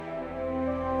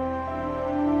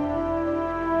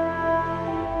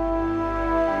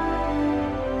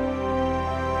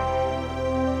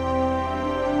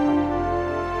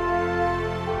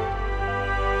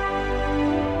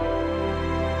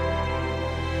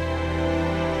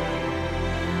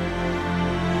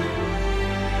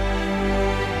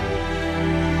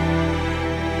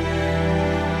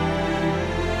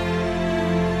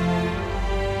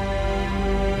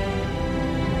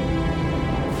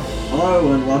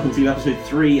welcome to episode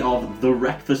 3 of The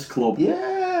Breakfast Club.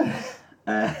 Yeah!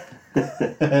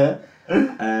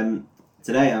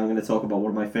 Today I'm going to talk about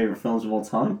one of my favourite films of all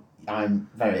time. I'm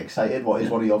very excited. What is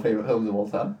one of your favourite films of all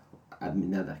time? I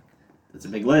mean, that's a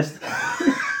big list.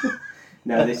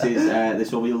 No,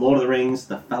 this will be Lord of the Rings,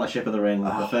 The Fellowship of the Ring,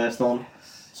 the first one.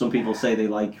 Some people say they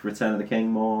like Return of the King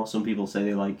more, some people say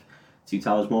they like Two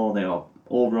Towers more. They are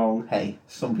all wrong. Hey,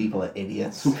 some people are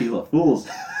idiots. Some people are fools,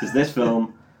 because this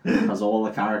film has all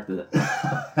the character,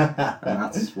 and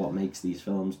that's what makes these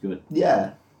films good.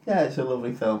 Yeah, it's a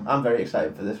lovely film. I'm very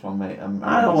excited for this one, mate.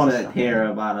 I don't want to hear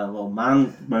about a little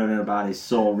man moaning about his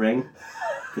sore ring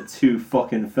for 2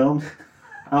 fucking films.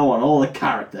 I want all the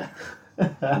character,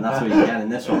 and that's what you get in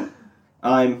this one.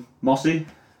 I'm Mossy.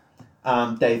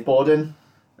 I'm Dave Borden.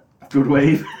 Good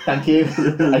wave. Thank you.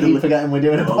 I keep forgetting we're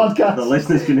doing a podcast. The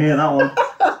listeners can hear that one.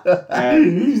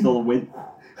 Still a win.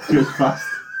 Just past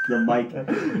the mic.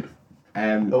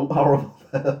 Horrible.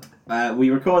 We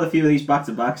record a few of these back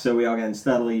to back, so we are getting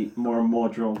steadily more and more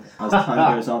drunk as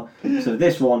time goes on. So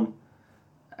this one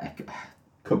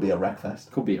could be a wreckfest.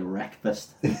 Could be a wreckfest.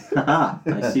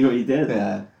 I see what you did.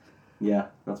 Yeah,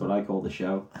 that's what I call the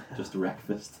show. Just a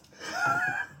wreckfest.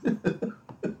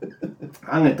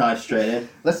 I'm gonna dive straight in.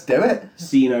 Let's do it.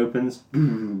 Scene opens.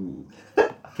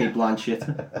 Kate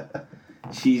Blanchett.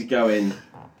 She's going,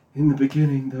 in the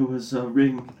beginning there was a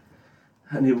ring,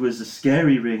 and it was a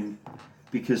scary ring,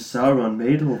 because Sauron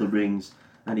made all the rings,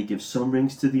 and he gives some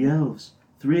rings to the elves,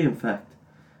 3 in fact,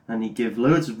 and he gave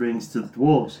loads of rings to the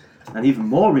dwarves, and even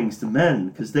more rings to men,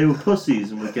 because they were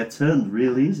pussies and would get turned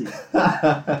real easy.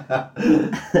 But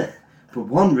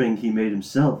one ring he made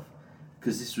himself,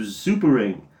 because this was a super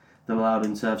ring that allowed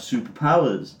him to have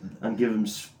superpowers and give him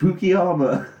spooky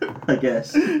armour, I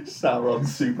guess.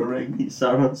 Sauron's super ring.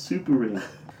 Sauron's super ring.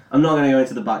 I'm not going to go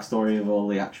into the backstory of all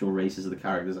the actual races of the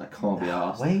characters. I can't be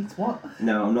arsed. Wait, what?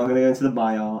 No, I'm not going to go into the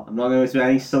Maiar. I'm not going to go into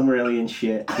any Silmarillion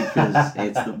shit because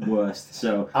it's the worst.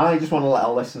 So I just want to let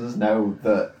our listeners know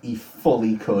that he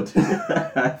fully could.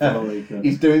 Fully could.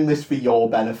 He's doing this for your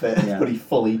benefit, but he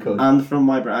fully could. And from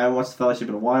my I haven't watched The Fellowship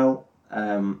in a while.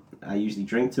 I usually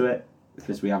drink to it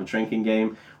because we have a drinking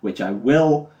game, which I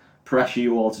will pressure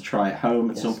you all to try at home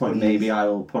at some point. Please. Maybe I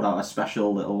will put out a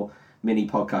special little mini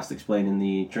podcast explaining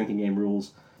the drinking game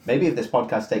rules. Maybe if this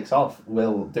podcast takes off,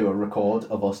 we'll do a record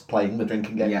of us playing the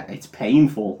drinking game. Yeah, it's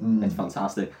painful. It's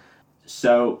fantastic.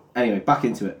 So, anyway, back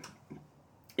into it.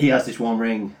 He has this one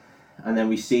ring, and then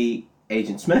we see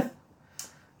Agent Smith,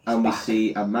 and we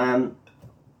see a man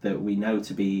that we know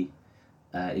to be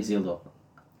Isildur,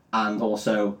 and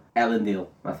also Elendil,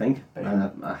 I think.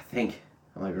 I think,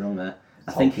 I might be wrong there.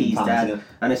 I think he's dead.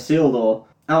 And Isildur,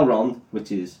 Elrond,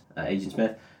 which is Agent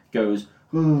Smith, goes,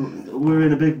 we're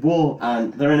in a big war,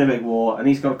 and they're in a big war, and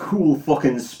he's got a cool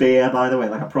fucking spear, by the way,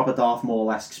 like a proper Darth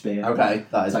Maul-esque spear. Okay,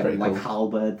 that is pretty cool. Like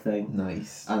halberd thing.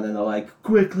 Nice. And then they're like,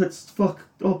 quick, let's fuck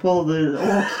up all the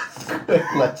orcs. Quick,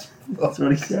 let's That's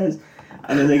what he says.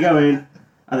 And then they go in,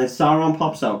 and then Sauron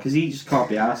pops out, because he just can't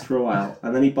be asked for a while,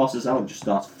 and then he bosses out and just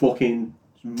starts fucking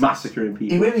massacring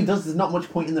people. He really does. There's not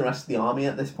much point in the rest of the army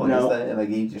at this point, is there? Like,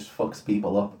 he just fucks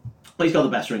people up. Well, he's got the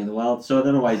best ring in the world, so I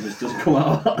don't know why he just doesn't come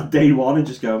out on day one and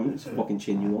just go, I'm going to fucking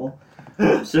chin you all.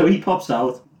 So he pops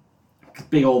out,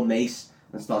 big old mace,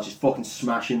 and starts just fucking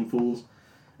smashing fools.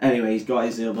 Anyway, he's got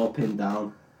his Isildur pinned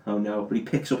down. Oh no. But he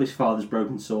picks up his father's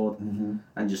broken sword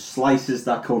and just slices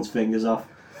that cunt's fingers off.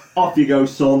 Off you go,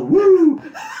 son. Woo!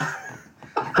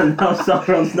 And now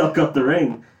Sauron's not got the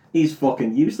ring. He's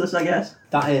fucking useless, I guess.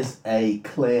 That is a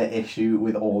clear issue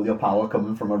with all your power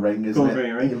coming from a ring, isn't it? From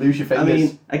a ring. You lose your fingers. I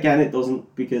mean, again, it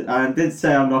doesn't, because I did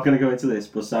say I'm not going to go into this,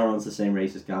 but Sauron's the same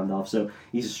race as Gandalf, so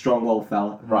he's a strong old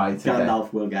fella. Right,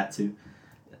 Gandalf we'll get to.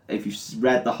 If you've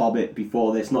read The Hobbit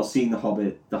before this, not seen The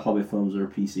Hobbit films are a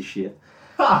piece of shit.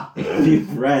 If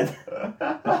you've read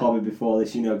The Hobbit before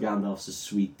this, you know Gandalf's a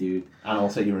sweet dude. And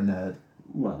also you're a nerd.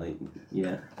 Well,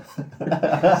 yeah.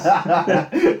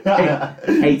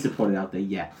 Hate to put it out there,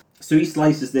 yeah. So he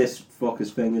slices this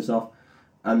fucker's fingers off,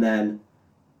 and then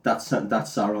that's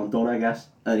Sauron done, I guess.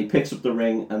 And he picks up the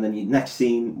ring, and then next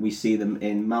scene we see them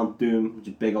in Mount Doom, which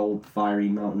is a big old fiery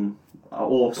mountain,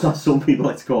 or some people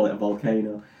like to call it a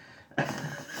volcano. And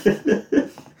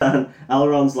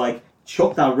Elrond's like,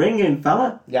 chuck that ring in,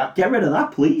 fella. Yeah. Get rid of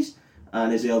that, please.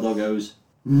 And Isildur goes,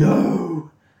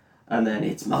 no. And then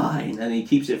it's mine, and he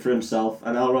keeps it for himself,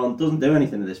 and Elrond doesn't do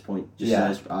anything at this point. Just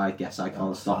says, I guess I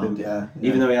can't stop him. Yeah.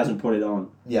 Even though he hasn't put it on.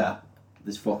 Yeah.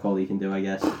 There's fuck all he can do, I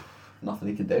guess. Nothing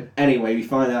he can do. Anyway, we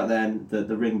find out then that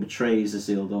the ring betrays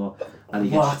Isildur, and he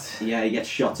gets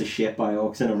shot to shit by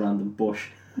orcs in a random bush.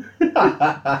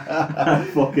 I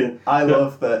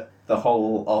love that the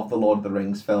whole of the Lord of the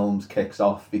Rings films kicks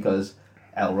off because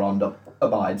Elrond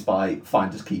abides by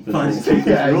finders keepers Finders rules. keepers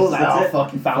Yeah, he's rules, like, that's "Oh, it.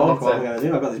 fucking Fuck, found what am I it." going to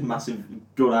do? I've got this massive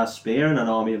good ass spear and an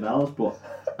army of elves, but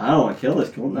I don't want to kill this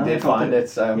cunt now. He did find it,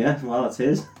 so... Yeah, well, it's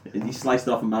his. He sliced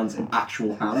it off a man's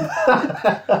actual hand.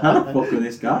 I don't fuck with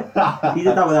this guy. He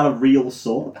did that without a real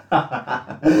sword.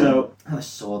 So, the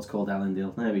sword's called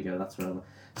Elendil. There we go, that's whatever.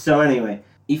 So anyway,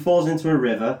 he falls into a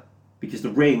river because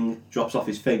the ring drops off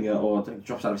his finger or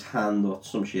drops out of his hand or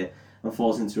some shit and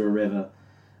falls into a river.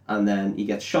 And then he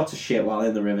gets shot to shit while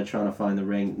in the river trying to find the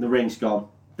ring. The ring's gone.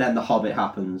 Then the Hobbit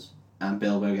happens and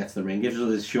Bilbo gets the ring. Gives us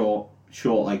this short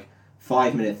like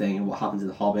 5-minute thing of what happens in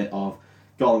the Hobbit of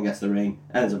Gollum gets the ring,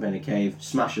 ends up in a cave,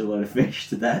 smashes a load of fish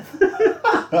to death.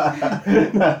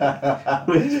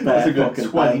 That's a good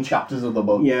 20 chapters of the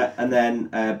book. Yeah, and then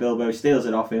Bilbo steals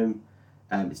it off him.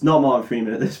 It's not Martin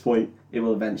Freeman at this point. It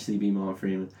will eventually be Martin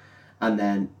Freeman. And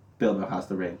then Bilbo has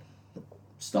the ring.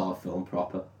 Star film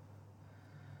proper.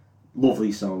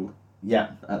 Lovely song.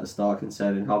 Yeah. At the start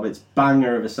concerning Hobbits.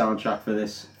 Banger of a soundtrack for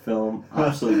this film.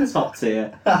 Absolute top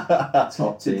tier.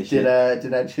 Top tier shit.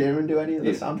 Did Ed Sheeran do any of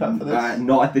the soundtrack for this?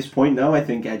 Not at this point, no. I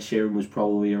think Ed Sheeran was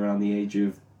probably around the age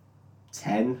of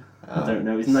 10. I don't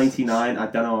know. He's 99. I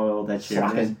don't know how old Ed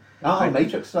Sheeran is. Oh,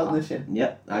 Matrix is out this year.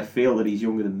 Yeah, I feel that he's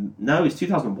younger than... No, it's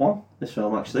 2001, this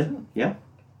film, actually. Yeah.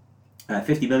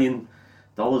 $50 million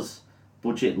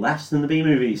budget less than the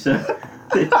B-movie, so...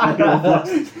 So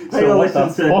what the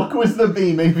fuck was the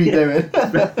B-movie doing?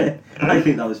 I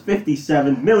think that was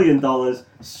 $57 million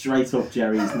straight up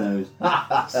Jerry's nose.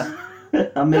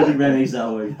 And maybe Renee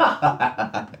Zellweger.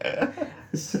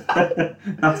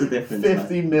 That's a difference.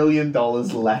 $50 million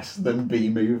less than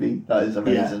B-movie. That is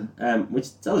amazing. Yeah.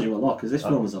 Which tells you a lot, because this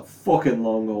film is a fucking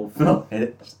long old film.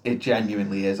 It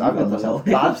genuinely is. I've got myself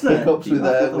little bad hiccups there. hiccups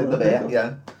with the beer.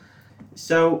 Yeah.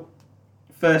 So,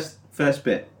 first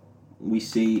bit, we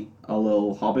see a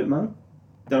little hobbit man.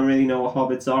 Don't really know what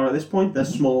hobbits are at this point. They're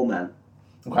small men.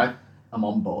 Okay, I'm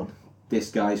on board.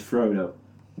 This guy's Frodo.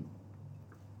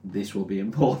 This will be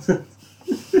important.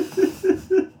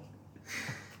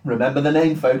 Remember the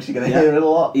name, folks. You're going to hear it a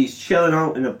lot. He's chilling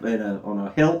out on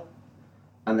a hill,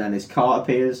 and then his cart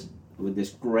appears with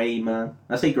this grey man.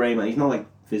 I say grey man. He's not like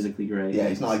physically grey. Yeah,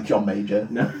 he's not like John Major.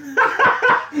 No.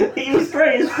 He was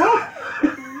grey as fuck.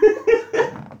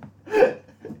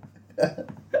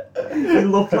 He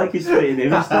looked like his spitting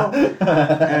image still.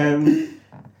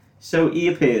 So he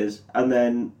appears, and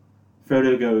then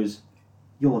Frodo goes,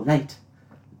 "You're late,"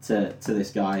 to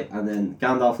this guy, and then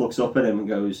Gandalf looks up at him and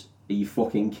goes, "Are you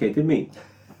fucking kidding me?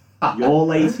 You're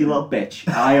late, you little bitch.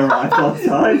 I arrived on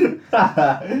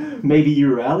time. Maybe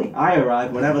you're early. I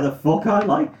arrive whenever the fuck I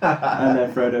like." And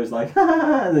then Frodo's like,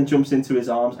 and then jumps into his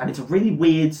arms, and it's a really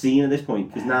weird scene at this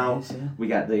point because now we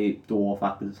get the dwarf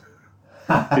actors.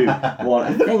 Who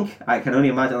I can only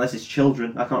imagine, unless it's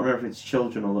children. I can't remember if it's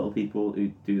children or little people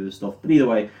who do the stuff. But either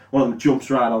way, one of them jumps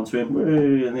right onto him,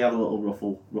 and they have a little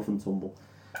rough and tumble.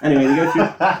 Anyway,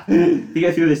 they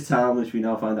go through this town, which we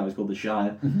now find out is called the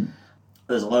Shire. Mm-hmm.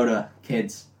 There's a load of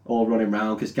kids all running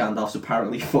around because Gandalf's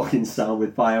apparently fucking sound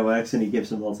with fireworks, and he gives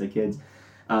them lots of kids.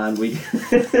 And we,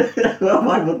 well,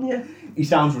 why wouldn't you? He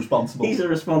sounds responsible. He's a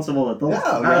responsible adult.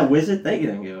 Oh, and a wizard. They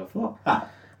don't give a fuck.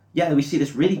 Yeah, we see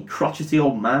this really crotchety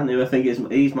old man who I think he's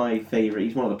my favourite.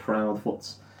 He's one of the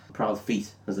proud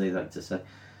feet, as they like to say.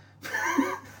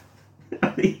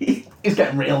 He's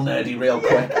getting real nerdy real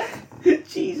quick.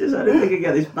 Jesus, I didn't think I'd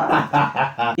get this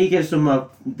bad. He gives them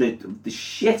the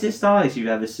shittest eyes you've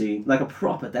ever seen. Like a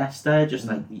proper death stare, just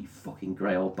like, "You fucking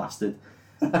grey old bastard."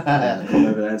 Come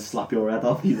over there and slap your head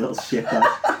off, you little shit.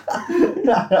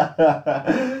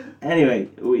 Anyway,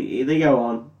 they go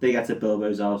on, they get to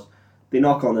Bilbo's house. They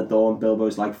knock on the door and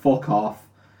Bilbo's like, "Fuck off."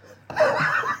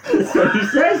 That's what he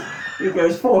says. He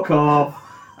goes, "Fuck off."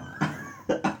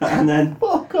 And then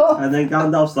fuck off. And then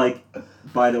Gandalf's like,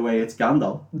 "By the way, it's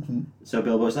Gandalf." Mm-hmm. So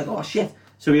Bilbo's like, "Oh shit."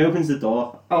 So he opens the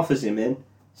door, offers him in,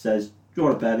 says, "Do you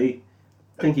want a berry?"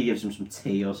 I think he gives him some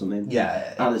tea or something.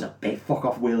 Yeah. And there's a big fuck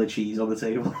off wheel of cheese on the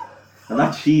table. And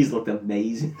that cheese looked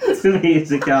amazing to me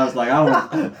as a kid. I was like, I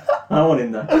want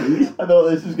in that cheese. I thought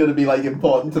this was going to be like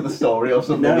important to the story or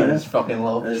something. No, I just fucking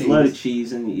love there's cheese. There's a load of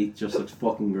cheese and it just looks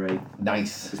fucking great.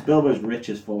 Nice. Because Bilbo's rich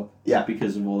as fuck. Yeah.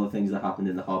 Because of all the things that happened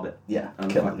in The Hobbit. Yeah.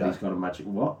 And the fact that he's got a magic...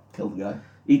 What? Killed the guy.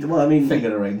 Finger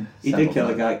the ring. He did kill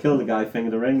the guy. Killed the guy, finger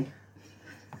the ring.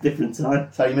 Different time.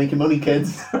 That's how you make your money,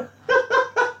 kids.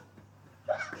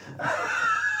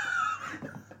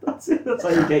 That's how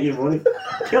you get your money.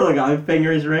 Kill a guy,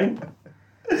 finger his ring.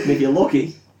 And if you're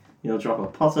lucky, you'll drop a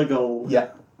pot of gold. Yeah.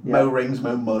 Mo rings,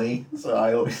 mo money. So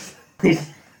I always... I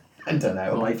don't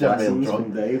know. Life lessons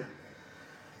from Dave.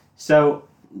 So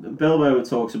Bilbo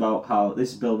talks about how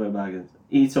this is Bilbo Baggins.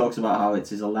 He talks about how it's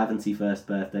his 111st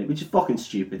birthday, which is fucking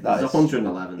stupid. That He's is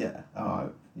 111. Yeah. Oh,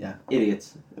 yeah.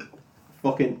 Idiots.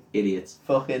 Fucking idiots.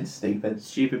 Fucking stupid.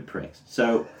 Stupid pricks.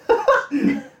 So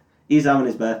he's having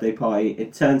his birthday party.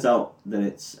 It turns out that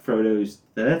it's Frodo's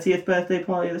 30th birthday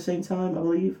party at the same time, I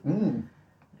believe. Mm.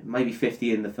 It might be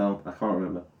 50 in the film. I can't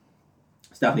remember.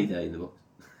 It's definitely 30 in the books.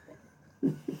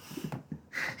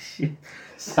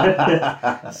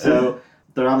 So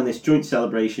they're having this joint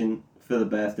celebration for the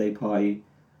birthday party.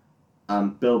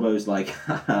 And Bilbo's like,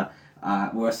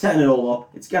 we're setting it all up.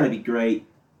 It's going to be great.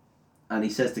 And he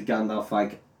says to Gandalf,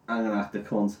 like, I'm going to act a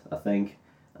cunt, I think,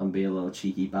 and be a little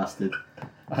cheeky bastard.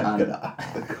 I'm gonna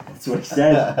act the That's what he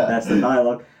says. That's the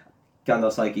dialogue.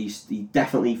 Gandalf's like, are you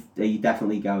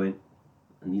definitely going?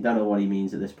 And you don't know what he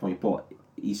means at this point, but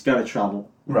he's going to travel.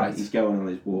 Right. He's going on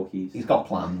his walkies. He's got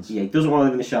plans. Yeah, he doesn't want to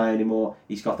live in the Shire anymore.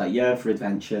 He's got that yearn for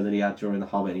adventure that he had during The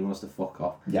Hobbit, and he wants to fuck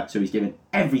off. Yeah. So he's giving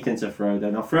everything to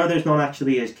Frodo. Now, Frodo's not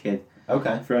actually his kid.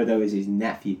 Okay. Frodo is his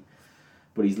nephew.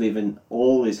 But he's leaving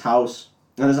all his house.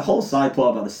 And there's a whole side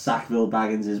plot about the Sackville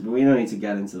Bagginses, but we don't need to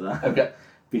get into that. Okay.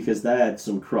 Because they're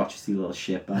some crotchety little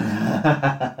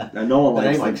shitbags. And no one They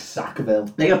likes ain't like them. Sackville.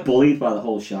 They get bullied by the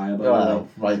whole Shire, by the way. Well,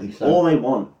 rightly so. All they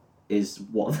want is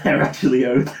what they're actually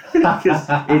owed. Because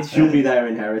it should be their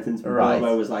inheritance. But Right.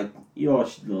 Bilbo was like, you're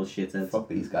little shitheads. Fuck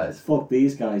these guys. Fuck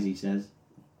these guys, he says.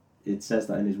 It says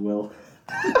that in his will.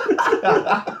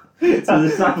 So the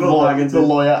Sackville Baggins... The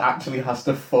lawyer actually has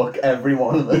to fuck every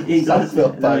one of them. He does.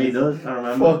 Sackville No, he Baggins. does. I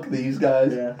remember. Fuck these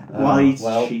guys. Yeah. While he eats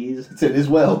well, cheese. It's in his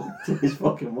will. It's his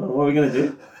fucking will. What are we going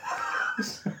to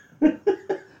do?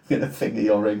 Gonna finger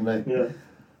your ring, mate. Yeah.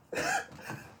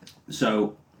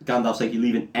 So Gandalf's like, you're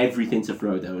leaving everything to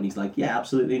Frodo, and he's like, yeah,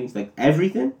 absolutely. And he's like,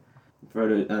 everything?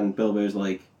 Frodo and Bilbo's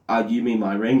like, you mean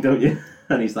my ring, don't you?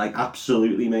 And he's like,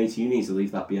 absolutely, mate. You need to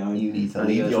leave that behind. You need to And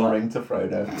he leave goes, your "Well, ring to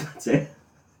Frodo. That's it.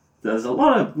 There's a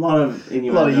lot of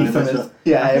innuendo. A lot of in this euphemisms. one.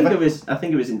 Yeah, I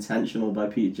think it was intentional by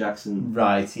Peter Jackson.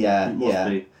 Right, yeah, It must yeah.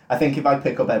 be. I think if I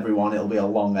pick up everyone, it'll be a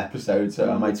long episode, so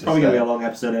I might It's just probably gonna be a long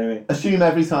episode anyway. assume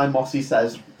every time Mossy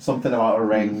says something about a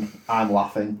ring, I'm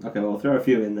laughing. Okay, we'll throw a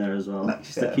few in there as well,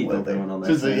 just to keep will everyone do. on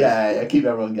Just, there. yeah, keep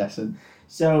everyone guessing.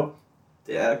 So,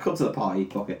 cut to the party.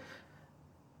 Fuck it.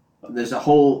 There's the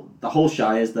whole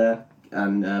Shire's there,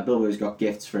 and Bilbo's got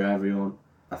gifts for everyone.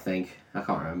 I think I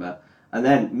can't remember. And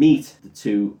then meet the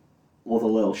two other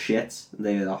little shits.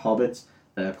 They're the hobbits.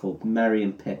 They're called Merry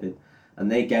and Pippin, and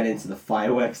they get into the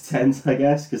fireworks tent, I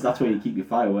guess, because that's where you keep your Of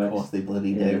fireworks. course they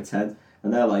bloody In the do. tent,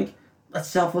 and they're like, "Let's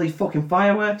set off all these fucking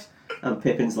fireworks." And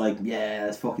Pippin's like, "Yeah,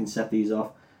 let's fucking set these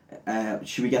off.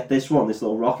 Should we get this one, this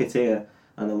little rocket here?"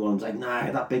 And then one of them's like, "Nah,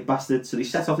 that big bastard." So they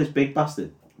set off this big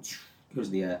bastard. It goes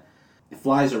in the air. It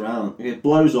flies around. It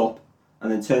blows up, and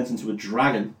then turns into a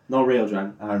dragon. Not a real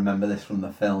dragon. I remember this from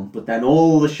the film. But then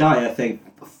all the Shire think,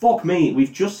 "Fuck me,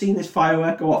 we've just seen this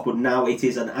firework go off, but now it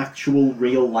is an actual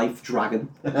real life dragon."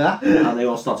 And they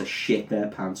all start to shit their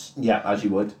pants. Yeah, as you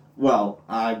would. Well,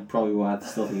 I probably would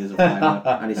still think it's a firework.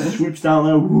 And it swoops down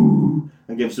there, woo,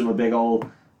 and gives them a big old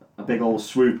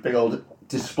swoop, Big old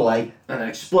display. and it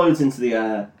explodes into the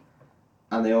air.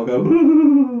 And they all go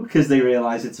woo, because they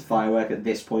realise it's a firework at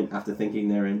this point after thinking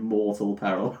they're in mortal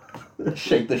peril.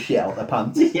 Shake the shit out of their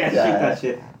pants. Yeah, shake that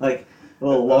shit. Like a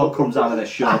little log comes out of their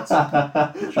shorts.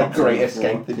 Like Great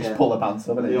Escape, they just Yeah. pull their pants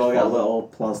up and They it all just got falls. little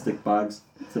plastic bags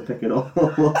to pick it up.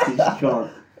 You just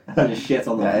can't. And just shit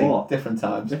on the Yeah, floor. different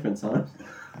times. Different times.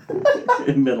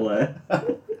 In middle air.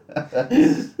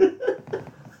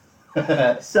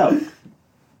 So,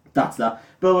 that's that.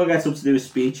 Bilbo gets up to do a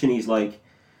speech and he's like,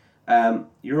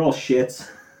 you're all shit.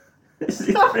 It's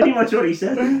pretty much what he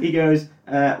said. He goes,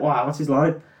 wow, what's his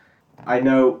line? I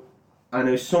know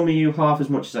some of you half as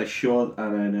much as I should,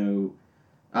 and I know...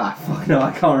 fuck no,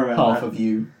 I can't remember. Half of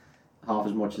you. Half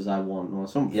as much as I want, or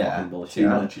some Yeah, fucking bullshit. too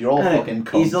much. You're all fucking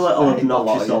cunts. He's a little I hate the lot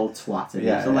obnoxious of you. old twat.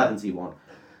 Yeah, He's yeah. 11-1.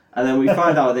 And then we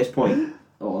find out at this point,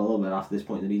 or a little bit after this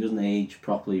point, that he doesn't age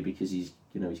properly because he's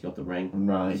got the ring.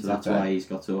 Right, So that's okay. why he's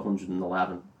got to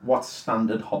 111. What's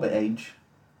standard hobbit age?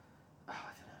 Oh, I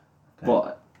don't know.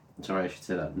 But, sorry, I should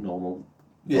say that normal.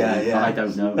 Yeah, But yeah. I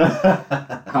don't know.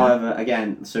 However,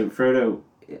 again, so Frodo,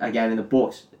 again, in the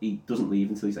books, he doesn't leave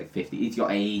until he's like 50. He's got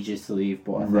ages to leave,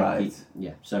 but I think Right.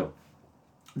 yeah, so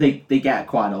they get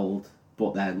quite old,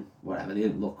 but then, whatever, they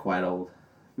didn't look quite old.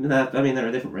 They're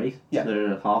a different race. Yeah.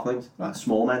 They're halflings, Right.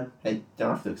 small men, Hey,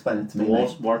 don't have to explain it to me,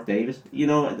 dwarves, Warwick Davis,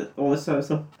 all this sort of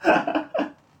stuff.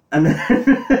 And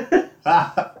then,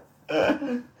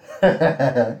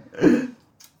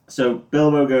 so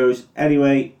Bilbo goes,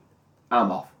 anyway,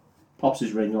 I'm off. Pops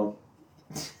his ring on.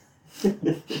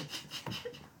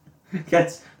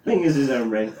 Gets fingers his own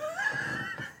ring.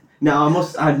 Now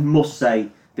I must say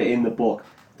that in the book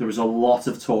there was a lot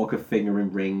of talk of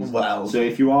fingering rings. Well. So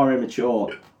if you are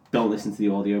immature, don't listen to the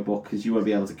audiobook because you won't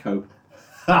be able to cope.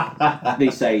 They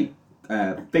say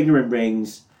fingering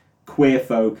rings, queer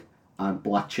folk, and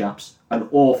black chaps. An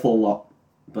awful lot.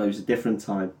 But it was a different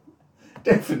time.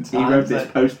 Different times. He wrote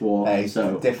this post-war, Hey,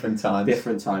 so different times.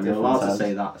 different time. You're Different allowed times. to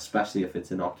say that, especially if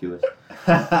it's innocuous.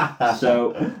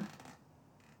 So,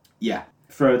 yeah.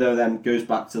 Frodo then goes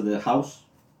back to the house.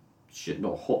 Shit,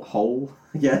 not hole,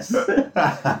 I guess. And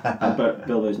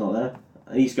Bilbo's not there.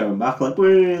 And he's going back like,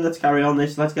 let's carry on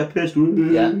this, let's get pissed.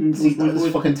 Yeah. Let's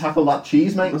fucking tackle that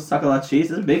cheese, mate. Let's tackle that cheese.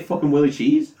 There's a big fucking willy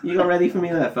cheese. You got ready for me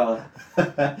there, fella?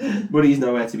 But he's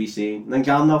nowhere to be seen. And then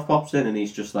Gandalf pops in and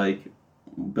he's just like,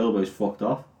 Bilbo's fucked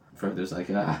off. Frodo's like,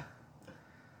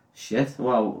 shit,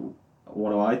 well, what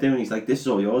do I do? And he's like, this is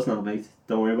all yours now, mate.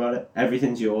 Don't worry about it.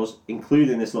 Everything's yours,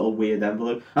 including this little weird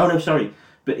envelope. Oh, no, sorry.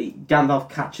 But Gandalf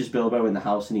catches Bilbo in the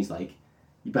house and he's like,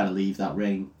 you better leave that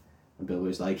ring. And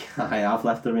Bilbo's like, I have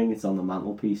left the ring, it's on the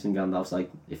mantelpiece. And Gandalf's like,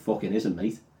 it fucking isn't,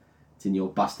 mate. It's in your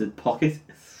bastard pocket.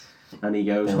 And he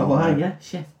goes, yeah,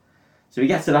 shit. So he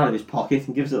gets it out of his pocket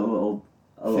and gives it a little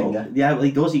finger. Yeah, well,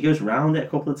 he does. He goes round it a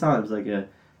couple of times, like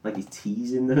he's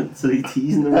teasing the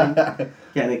ring,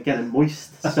 getting it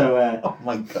moist. So Oh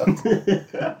my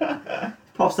god.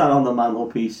 pops that on the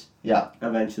mantelpiece. Yeah.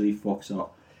 Eventually fucks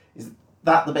up. Is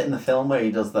that the bit in the film where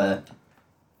he does the...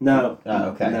 No. Oh,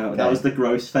 okay. No, okay. that was the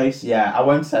gross face. Yeah, I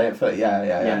won't say it for...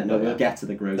 Yeah, no, we'll get to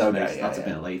the gross Okay, face. That's a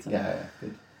bit later. Yeah.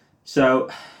 Good. So,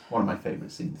 One of my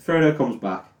favourite scenes. Frodo comes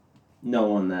back. No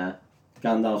one there.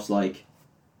 Gandalf's like,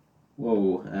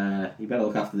 whoa, you better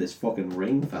look after this fucking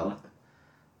ring, fella.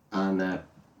 And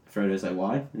Frodo's like,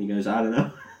 why? And he goes, I don't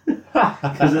know.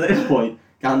 Because at this point,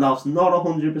 Gandalf's not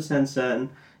 100% certain.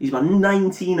 He's about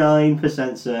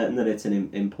 99% certain that it's an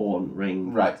important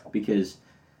ring. Right. Because,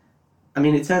 I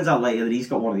mean, it turns out later that he's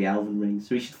got one of the elven rings,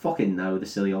 so he should fucking know, the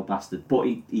silly old bastard. But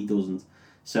he doesn't.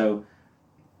 So,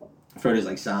 Frodo's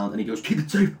like, sound, and he goes, keep it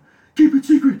safe, keep it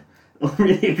secret.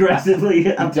 Really aggressively.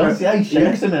 He does, yeah, he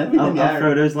shakes him and everything, And yeah.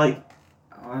 Frodo's like,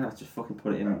 I'll just fucking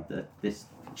put it in this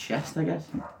chest, I guess.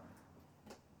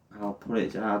 I'll put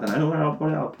it, I don't know where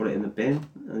I'll put it in the bin.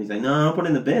 And he's like, no, I'll put it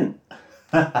in the bin.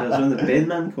 Because when the bin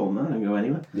men come, I don't go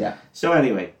anywhere. Yeah. So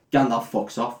anyway, Gandalf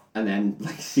fucks off, and then,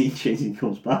 like, scene changing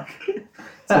comes back.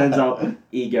 Turns out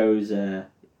he goes to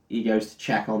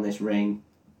check on this ring,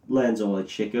 learns all that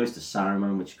shit, goes to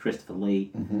Saruman, which is Christopher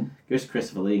Lee. Mm-hmm. Goes to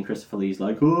Christopher Lee, and Christopher Lee's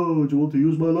like, oh, do you want to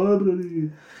use my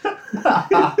library?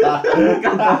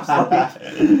 Gandalf's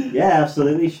like, yeah,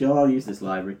 absolutely, sure, I'll use this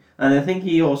library. And I think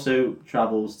he also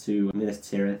travels to Minas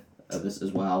Tirith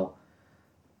as well.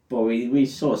 But we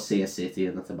sort of see a city,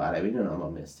 and that's about it. We don't know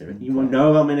about Minas Tirith. You want to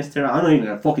know about Minas Tirith? I'm not even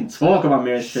going to fucking talk about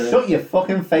Minas Tirith. Shut your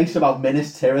fucking face about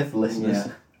Minas Tirith, listeners.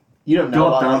 Yeah. You don't know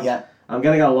about that yet. I'm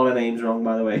going to get a lot of names wrong,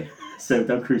 by the way. So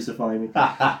don't crucify me.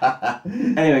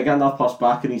 Anyway, Gandalf pops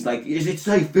back and he's like, is it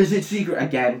safe? Is it secret?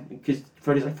 Again. Because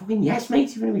Frodo's like, fucking yes,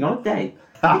 mate. You've only been on a day.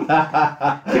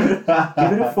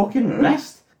 Give it a fucking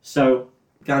rest. So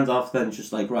Gandalf then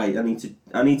just like, right, I need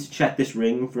to check this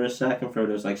ring for a sec. And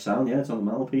Frodo's like, sound, yeah, it's on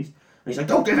the mantelpiece. And he's like,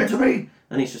 don't give it to me.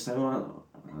 And he's just like, well,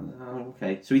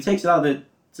 okay. So he takes it out of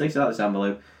this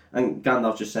envelope. And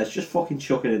Gandalf just says, just fucking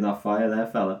chuck it in that fire there,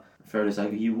 fella. And Frodo's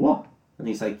like, you what? And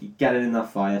he's like, you get it in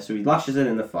that fire. So he lashes it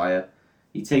in the fire.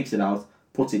 He takes it out,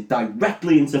 puts it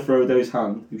directly into Frodo's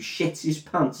hand, who shits his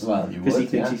pants. Well, you because would, he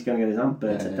thinks yeah. he's going to get his hand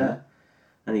burnt Yeah, to yeah. death.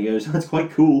 And he goes, that's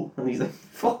quite cool. And he's like,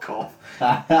 fuck off.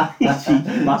 You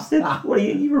cheeky bastard. What are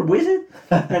you? You're a wizard?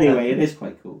 Anyway, it is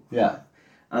quite cool. Yeah.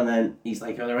 And then he's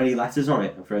like, are there any letters on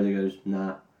it? And Frodo goes,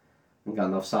 nah. And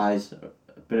Gandalf sighs, a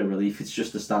bit of relief. It's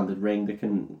just a standard ring that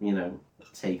can,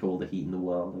 take all the heat in the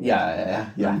world. Yeah.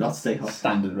 Not stay hot.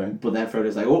 Standard ring. But then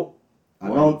Frodo's like, oh,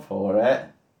 hang Wait on. for it.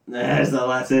 There's the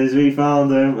letters, we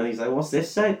found them. And he's like, what's this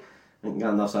say? And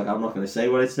Gandalf's like, I'm not going to say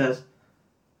what it says.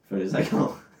 Frodo's like,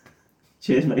 oh,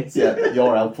 cheers, mate. Yeah,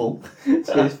 you're helpful.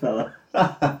 Cheers, fella.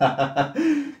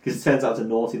 Because it turns out it's a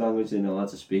naughty language they're not allowed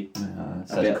to speak. It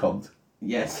says cunt.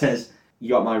 Yeah, it says, you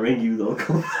got my ring, you little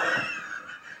cunt.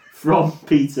 From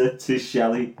Peter to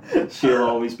Shelley, she'll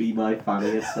always be my fanny,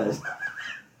 it says.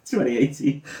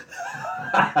 2018.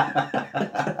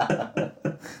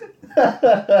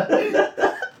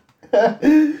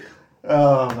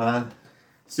 Oh, man.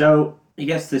 So, he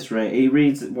gets this ring, he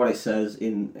reads what it says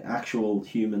in actual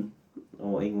human,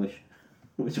 or English,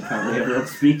 which apparently everyone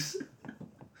speaks.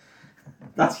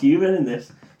 That's human in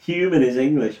this. Human is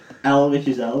English. Elvish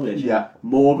is Elvish. Yeah.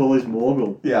 Morgul is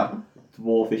Morgul. Yeah.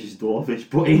 Dwarfish is Dwarfish,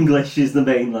 but English is the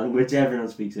main language. Everyone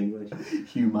speaks English.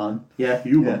 Human. Yeah,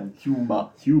 human. Yeah, human.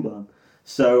 Human.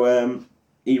 So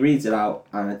he reads it out,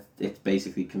 and it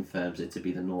basically confirms it to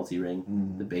be the naughty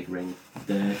ring, the big ring,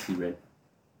 dirty ring.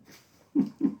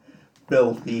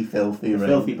 Filthy The ring.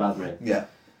 filthy bad ring. Yeah.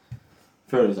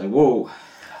 Frodo's like, whoa,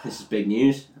 this is big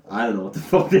news. I don't know what the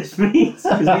fuck this means,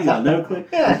 because he's got no clue.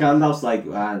 Yeah. Gandalf's like,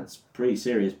 it's pretty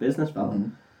serious business, pal.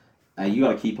 Mhm. You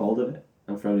gotta keep hold of it.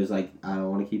 And Frodo's like, I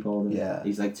don't want to keep hold of it. Yeah.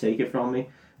 He's like, take it from me.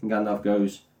 And Gandalf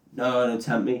goes, no, don't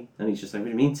tempt me. And he's just like, what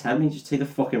do you mean tempt me? Just take the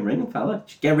fucking ring, fella.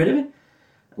 Just get rid of it.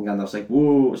 And Gandalf's like,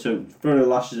 whoa. So Frodo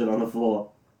lashes it on the floor.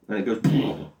 And it goes,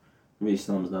 and really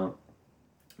slams down.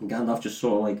 And Gandalf just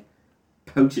sort of like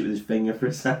pokes it with his finger for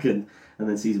a second. And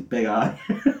then sees a big eye.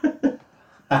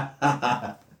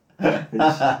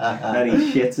 And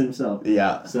he shits himself.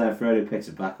 Yeah. So then Frodo picks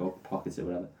it back up, pockets it,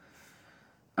 whatever.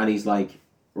 And he's like,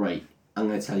 right, I'm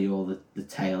going to tell you all the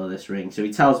tale of this ring. So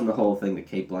he tells him the whole thing that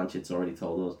Kate Blanchett's already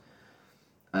told us.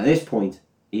 At this point,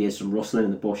 he hears some rustling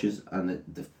in the bushes, and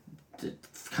the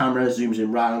camera zooms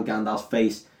in right on Gandalf's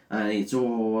face, and it's,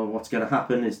 what's going to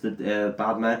happen? It's the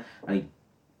bad man. And he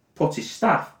puts his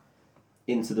staff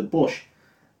into the bush,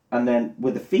 and then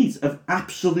with a feat of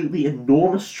absolutely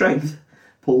enormous strength,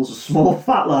 pulls a small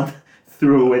fat lad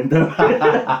through a window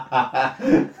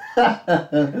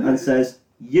and says,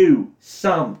 you,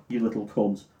 Sam, you little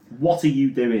cunt, what are you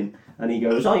doing? And he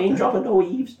goes, I ain't dropping no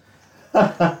eaves. He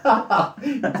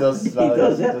does. He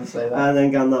does, yeah. He does say that. And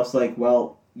then Gandalf's like,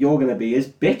 well, you're going to be his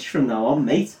bitch from now on,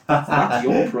 mate. That's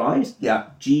your prize.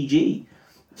 Yeah. GG.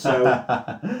 So,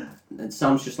 and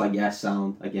Sam's just like, yeah,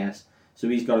 sound, I guess. So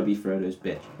he's got to be Frodo's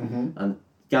bitch. Mhm. And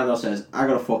Gandalf says, I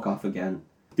got to fuck off again.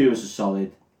 Do us a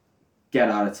solid. Get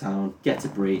out of town. Get to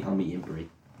Bree. I'll meet you in Bree.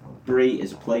 Bree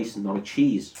is a place, not a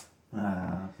cheese.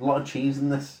 A lot of cheese in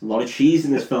this. A lot of cheese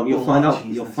in this film. You'll A find lot of out.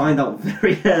 cheese You'll in this find out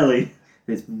very early.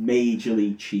 It's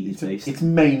majorly cheese based. It's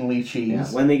mainly cheese.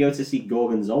 Yeah, when they go to see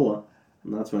Gorgonzola,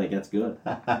 and that's when it gets good.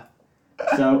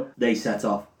 So they set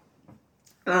off.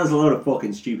 And there's a lot of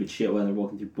fucking stupid shit where they're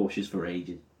walking through bushes for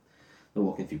ages. They're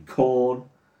walking through corn.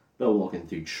 They're walking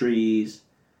through trees.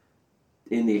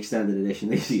 In the extended edition,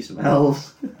 they see some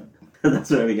elves. And that's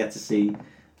where we get to see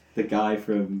the guy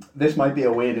from... This might be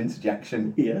a weird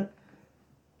interjection. Yeah.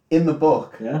 In the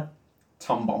book, Yeah.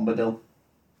 Tom Bombadil.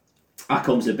 That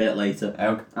comes a bit later.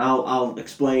 Okay. I'll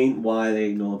explain why they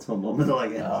ignored Tom Bombadil, I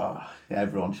guess. Oh,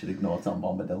 everyone should ignore Tom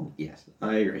Bombadil. Yes,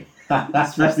 I agree.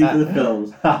 Especially for the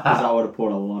films, because that would have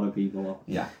put a lot of people off.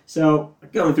 Yeah. So,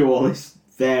 going through all these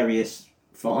various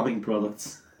farming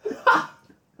products,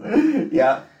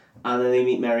 Yeah. and then they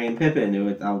meet Merry and Pippin, who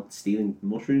are out stealing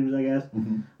mushrooms, I guess.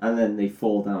 Mhm. And then they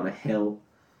fall down a hill.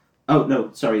 Oh,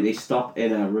 no, sorry, they stop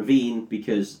in a ravine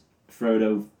because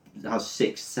Frodo has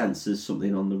sixth senses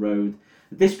something on the road.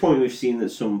 At this point, we've seen that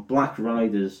some black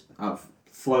riders have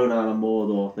flown out of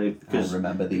Mordor. I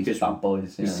remember these bad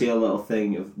boys. We Yeah. see a little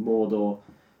thing of Mordor,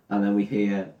 and then we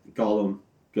hear Gollum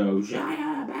go,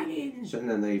 Shire, Baggins! And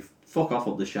then they fuck off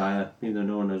up the Shire, even though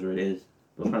no one knows where it is.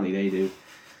 But apparently they do.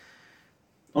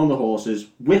 On the horses,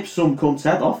 whip some cunt's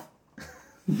head off.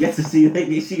 You get to see,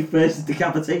 you see first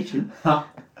decapitation.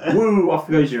 Woo, off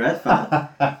goes your head,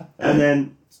 fat. And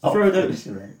then Frodo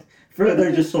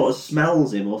just sort of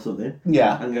smells him or something.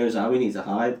 Yeah. And goes, we need to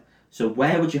hide. So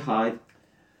where would you hide?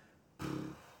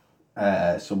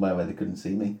 Somewhere where they couldn't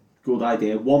see me. Good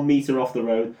idea. 1 metre off the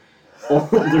road,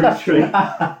 under a tree.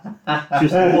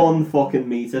 Just 1 fucking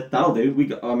metre. That'll do.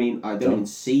 I don't even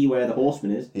see where the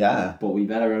horseman is. Yeah. But we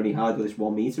better only hide with this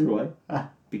 1 metre away.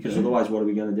 Because otherwise, what are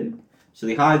we going to do? So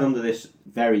they hide under this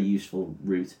very useful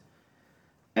route.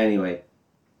 Anyway,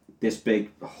 this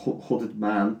big hooded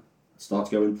man starts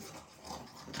going...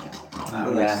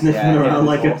 sniffing around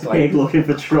like a pig looking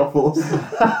for truffles.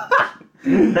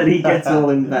 And he gets all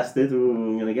invested. Ooh,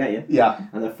 I'm going to get you. Yeah.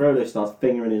 And then Frodo starts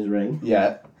fingering his ring.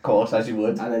 Yeah, of course, as you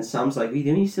would. And then Sam's like, what are you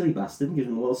doing, you silly bastard? And gives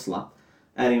him a little slap.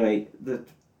 Anyway, the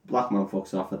black man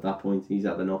fucks off at that point. He's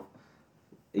had enough.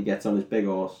 He gets on his big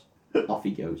horse. Off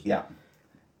he goes. Yeah.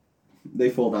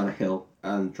 They fall down a hill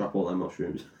and drop all their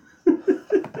mushrooms.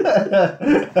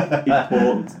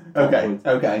 Important.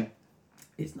 Okay.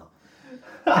 It's not.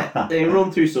 They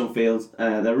run through some fields.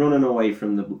 They're running away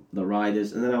from the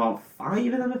riders, and then about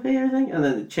 5 of them appear, I think, and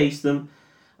then they chase them,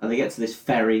 and they get to this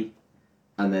ferry,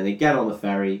 and then they get on the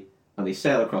ferry, and they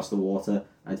sail across the water.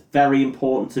 And it's very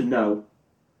important to know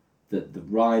that the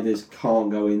riders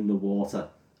can't go in the water.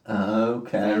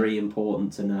 Okay. Very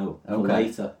important to know for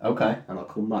later. Okay. And I'll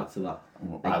come back to that.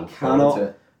 I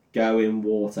cannot go in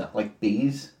water. Like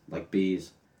bees. Like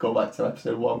bees. Go back to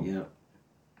episode 1. Yeah.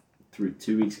 Through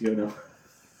 2 weeks ago now.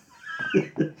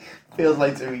 Feels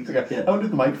like 2 weeks ago. Yeah. I wonder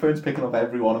if the microphone's picking up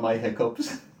every one of my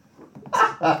hiccups.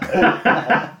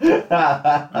 I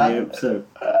hope so.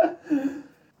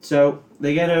 So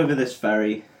they get over this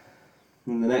ferry.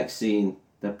 In the next scene,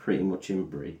 they're pretty much in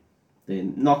Brie. They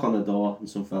knock on the door, and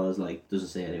some fella's like, doesn't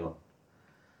see anyone.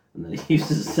 And then he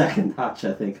uses a second hatch,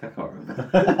 I think. I can't remember.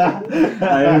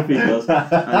 I hope he does.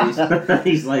 And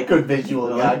he's like, Good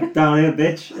visual gag. down here,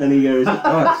 bitch. And he goes,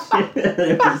 oh shit.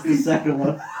 It was the second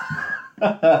one.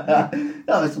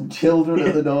 There's some children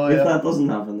at the door. If Yeah, that doesn't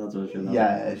happen, that's what should happen.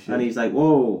 yeah, sure. And he's like,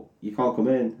 whoa, you can't come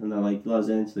in. And they're like, let us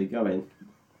in, so they go in.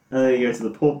 And then you go to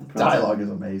the pub. The Dialogue is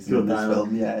amazing in this dialogue.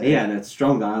 film. Yeah, Yeah, and it's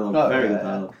strong dialogue, Oh, very yeah, good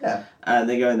dialogue. Yeah. And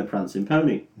they go in the Prancing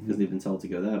Pony, because they've been told to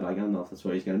go there by Gandalf, that's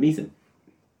where he's going to meet him.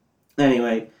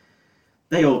 Anyway,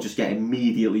 they all just get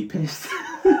immediately pissed.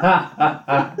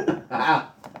 I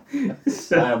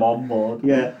am on board.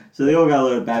 Yeah, so they all got a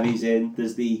load of babbies in.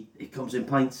 There's the "it comes in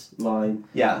pints" line,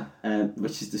 Yeah.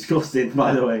 which is disgusting,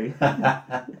 by the way.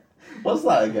 What's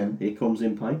that again? It comes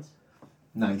in pints.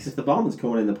 Nice. If the barman's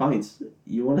coming in the pints,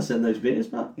 you want to send those beers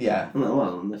back? Yeah. I'm like,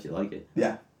 well, unless you like it.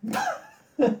 Yeah.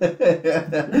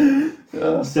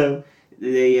 So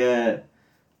they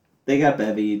get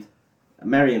bevied.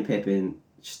 Merry and Pippin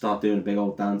start doing a big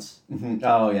old dance.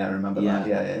 Oh yeah, I remember Yeah. that.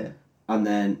 Yeah. And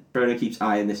then Frodo keeps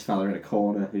eyeing this fella in a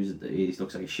corner he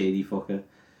looks like a shady fucker.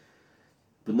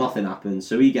 But nothing happens,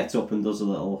 so he gets up and does a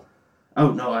little...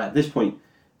 Oh no, at this point,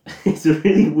 it's a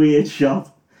really weird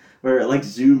shot where it like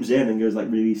zooms in and goes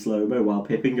like really slow-mo while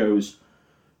Pippin goes,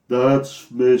 "That's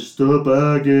Mr.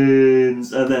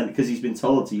 Baggins!" And then, because he's been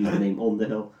told to use the name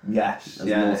Underhill Yes. as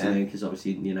Yeah. a name, because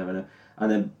obviously you never know.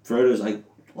 And then Frodo's like,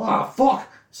 "Ah, fuck!"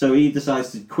 So he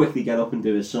decides to quickly get up and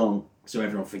do his song, so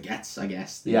everyone forgets, I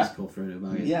guess, that Yeah. he's called Frodo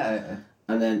Baggins. Yeah.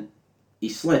 And then he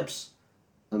slips,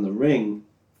 and the ring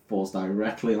falls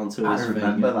directly onto I his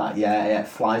remember finger. that. Yeah. It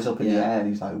flies up in the Yeah. air, and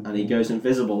he's like, And he goes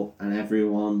invisible, and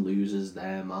everyone loses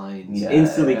their minds. Yeah,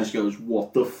 Instantly yeah. just goes,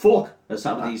 what the fuck has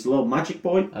happened to his little magic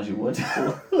boy? as you would,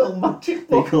 little magic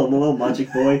They boy. call him a little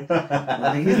magic boy.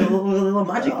 Like, he's a little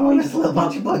magic Oh, boy. this little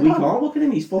magic boy. We can't look at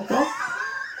him, he's fucked up.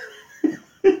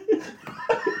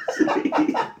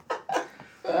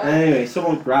 Anyway,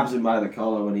 someone grabs him by the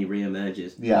collar when he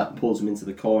re-emerges, Yeah. pulls him into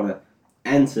the corner.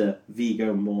 Enter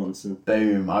Viggo Mortensen.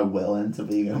 Boom! I will enter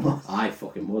Viggo. I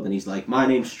fucking would. And he's like, my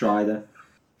name's Strider.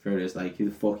 Frodo's like, who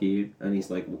the fuck are you? And he's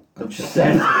like, I'm just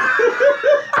saying.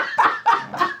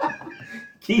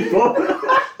 Keep up.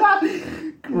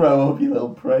 Grow up, you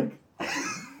little prick.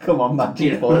 Come on,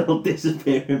 magic You boy. little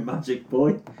disappearing magic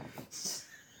boy.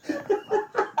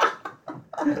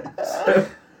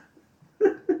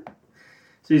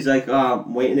 So he's like, oh,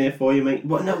 I'm waiting here for you, mate.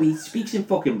 But no, he speaks in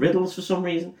fucking riddles for some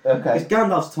reason. Because Okay.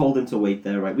 Gandalf's told him to wait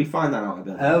there, right? We find that out a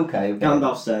bit. Okay.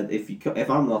 Gandalf said, if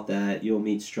I'm not there, you'll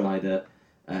meet Strider.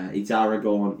 He's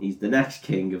Aragorn. He's the next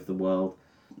king of the world.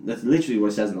 That's literally what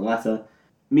it says in the letter.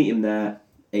 Meet him there.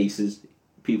 Aces.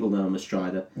 People know him as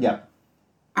Strider. Yeah.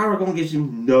 Aragorn gives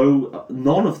him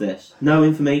none of this. No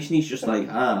information. He's just like,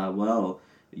 well,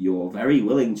 you're very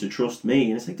willing to trust me.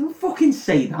 And it's like, don't fucking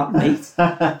say that, mate.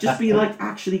 Just be like,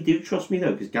 actually do trust me,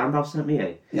 though, because Gandalf sent me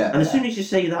a. Yeah. And as soon as you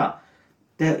say that,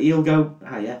 he'll go,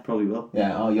 yeah, probably will.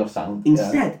 Yeah. Oh, you're sound.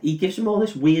 Instead, he gives him all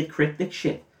this weird cryptic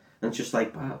shit. And it's just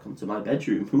like, wow, come to my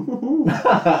bedroom.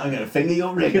 I'm gonna finger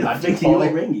your ring, You're gonna magic finger boy.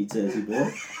 your ring, you dirty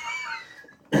boy.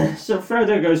 So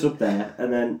Frodo goes up there,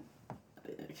 and then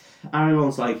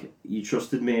Aragorn's like, you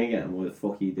trusted me again, what the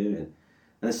fuck are you doing? And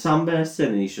then Sam bursts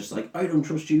in, and he's just like, I don't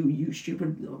trust you, you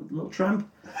stupid little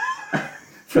tramp.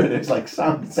 Frodo's like,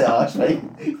 Sam, say harsh, mate.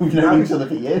 We've known each other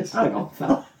for years. Hang on,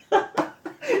 fella.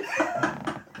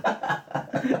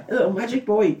 Little magic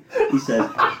boy, he said.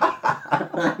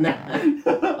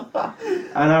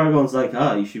 And Aragorn's like,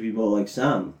 you should be more like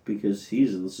Sam, because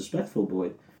he's a respectful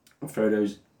boy. And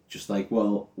Frodo's just like,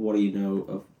 well, what do you know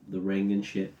of the ring and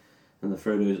shit? And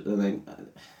then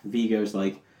Viggo's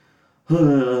like,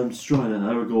 I'm Strider,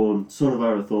 Aragorn, son of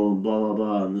Arathorn, blah blah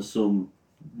blah, and there's some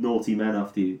naughty men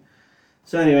after you.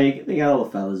 So anyway, they get all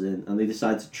the fellas in, and they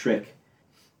decide to trick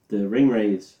the ring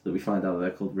raids that we find out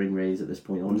they're called ring raids at this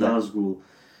point on Nazgul.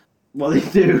 What they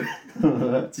do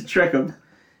to trick them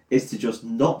is to just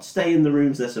not stay in the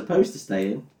rooms they're supposed to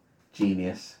stay in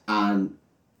Genius. and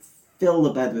fill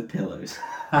the bed with pillows.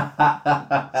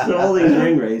 So all these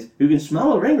ring raids, who can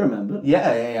smell a ring, remember?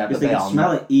 Yeah. Because But they can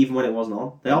smell it even when it wasn't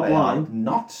on. They are blind.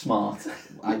 Not smart.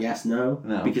 I guess no.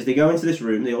 No. Because they go into this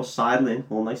room, they all sidle in,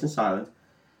 all nice and silent,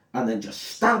 and then just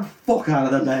stab fuck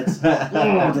out of the beds.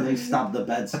 Oh, do they stab the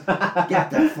beds?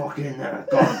 Get the fucking God!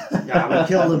 Yeah, we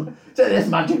kill them. So this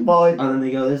magic boy. And then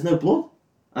they go, "There's no blood."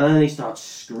 And then he starts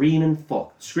screaming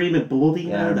bloody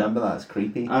Yeah, I murder. remember that. It's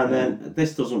creepy. And then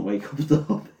this doesn't wake up the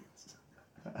hobbits.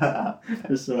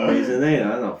 For some reason, they're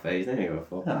not phased, they don't give a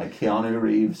fuck. Like Keanu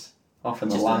Reeves off in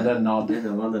the Just land of Nod. In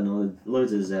the land of Nod,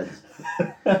 loads of Zeds.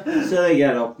 So they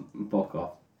get up and fuck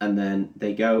off. And then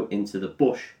they go into the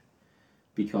bush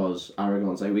because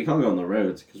Aragorn's like, we can't go on the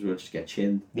roads because we'll just get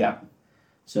chinned. Yeah.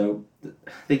 So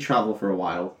they travel for a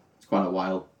while. It's quite a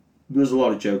while. There's a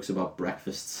lot of jokes about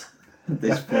breakfasts at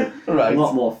this point. Right. A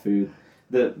lot more food.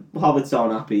 The hobbits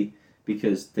aren't happy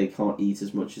because they can't eat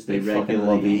as much as they fucking regularly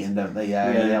love eat. eating, don't they?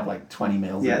 Yeah, Yeah. they have like 20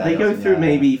 meals a Yeah, day. they or go something. through Yeah.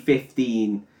 maybe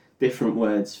 15 different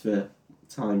words for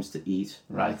times to eat,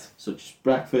 Right. such as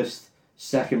breakfast,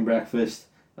 second breakfast,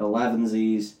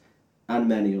 11sies, and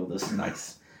many others.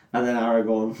 Nice. And then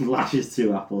Aragorn lashes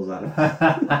 2 apples at him.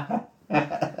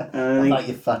 I like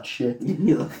you fat shit. You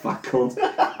little fat cunt.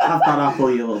 Have that apple,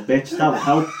 you little bitch. That'll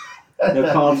help. No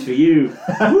carbs for you.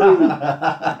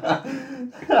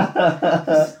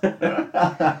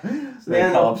 So they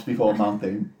carbs before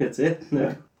mountain. That's it.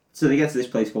 No. So they get to this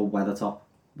place called Weathertop,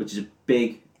 which is a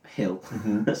big hill,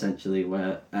 essentially,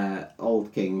 where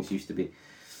old kings used to be.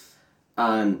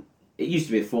 And it used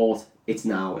to be a fort. It's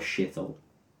now a shithole.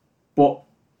 But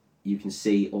you can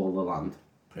see all the land.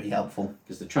 Pretty helpful.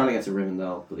 Because they're trying to get to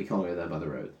Rivendell, but they can't go there by the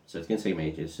road. So it's going to take them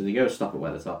ages. So they go stop at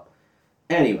Weathertop.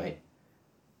 Anyway,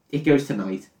 it goes to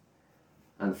night.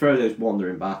 And Frodo's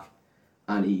wandering back.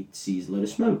 And he sees a load of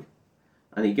smoke.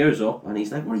 And he goes up and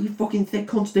he's like, what are you fucking thick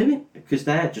cunts doing? Because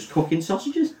they're just cooking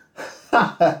sausages.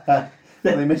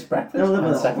 They miss breakfast. No,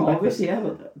 and second obviously, yeah,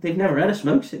 but they've never had a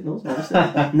smoke signal.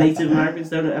 Obviously, Native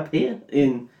Americans don't appear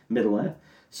in Middle Earth.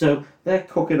 So they're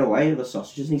cooking away the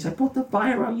sausages, and he's like, put the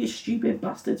fire out, you stupid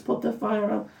bastards, put the fire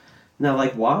out. And they're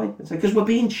like, why? It's like, because we're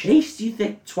being chased, you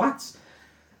thick twats.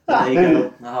 And they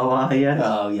go, oh, yeah.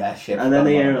 Oh, yeah, shit. And then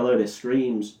they hear a load of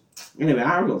screams. Anyway,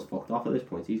 Aragorn's fucked off at this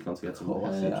point. He's gone to get some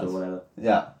course he herbs or has. whatever.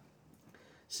 Yeah.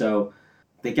 So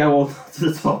they go up to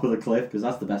the top of the cliff, because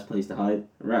that's the best place to hide,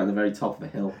 right on the very top of a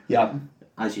hill, Yeah.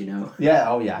 as you know. Yeah,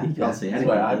 oh yeah. You can't see That's anything.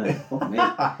 where I Right? Fuck me.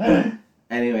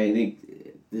 Anyway,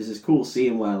 there's this cool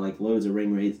scene where like loads of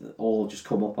ring wraiths all just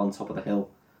come up on top of the hill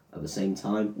at the same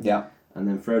time, Yeah. and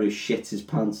then Frodo shits his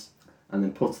pants and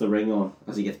then puts the ring on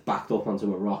as he gets backed up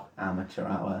onto a rock. Amateur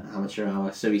hour. Amateur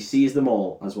hour. So he sees them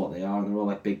all as what they are, and they're all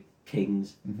like big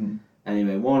kings. Mm-hmm.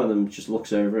 Anyway, one of them just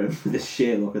looks over him with this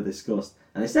sheer look of disgust,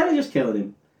 and instead of just killing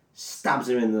him, stabs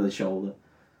him in the shoulder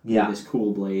Yeah. with this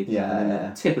cool blade. Yeah, And then yeah.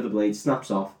 the tip of the blade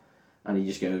snaps off, and he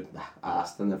just goes,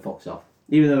 ass, and then fucks off.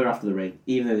 Even though they're after the ring,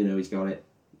 even though they know he's got it,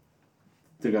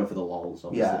 they're going for the lols,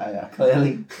 obviously. Yeah,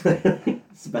 clearly.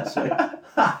 It's the best way.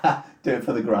 Do it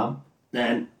for the gram.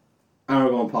 Then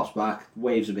Aragorn pops back,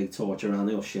 waves a big torch around,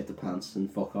 they all shit the pants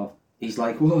and fuck off. He's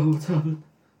like, whoa, what's happened?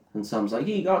 And Sam's like,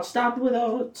 he got stabbed with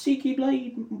a Seeky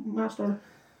blade, master.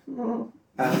 And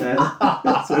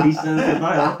that's what he says in the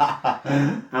dialogue.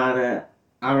 And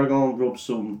Aragorn rubs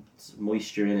some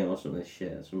moisture in it or some of this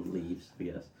shit, some leaves, I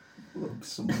guess.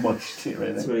 Some moisture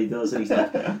in That's it. what he does, and he's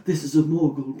like, this is a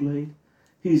Morgul blade.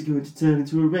 He's going to turn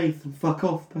into a wraith and fuck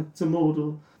off back to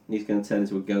Mordor. And he's going to turn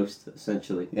into a ghost,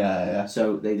 essentially. Yeah.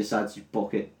 So they decide to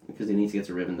book it because they need to get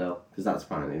to Rivendell, because that's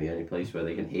apparently the only place where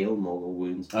they can heal Morgul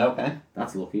wounds. Okay.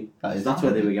 That's lucky. That is That's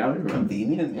where they were going, remember?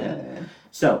 Convenient, yeah.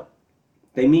 So,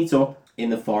 they meet up in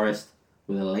the forest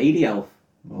with a lady elf.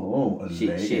 Oh, a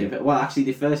lady. Well, actually,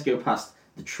 they first go past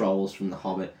the trolls from The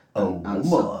Hobbit. Oh, and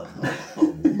woman.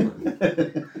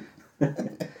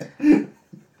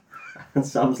 And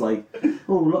Sam's like,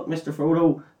 oh, look, Mr.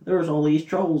 Frodo, there's all these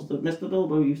trolls that Mr.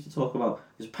 Bilbo used to talk about.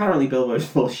 Because apparently Bilbo's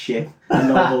full of shit, and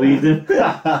no one believed him.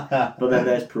 But then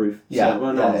there's proof. Yeah, So,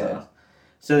 well, no one's asked.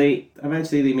 So they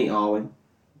eventually they meet Arwen.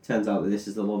 Turns out that this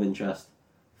is the love interest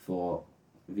for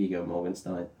Viggo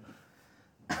Morgenstein.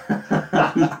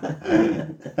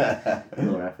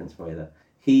 Little reference for you there.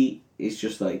 He is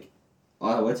just like,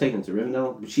 oh, we're taking him to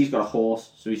Rivendell. But she's got a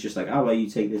horse, so he's just like, oh, well, you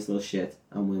take this little shit,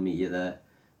 and we'll meet you there.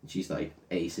 And she's like,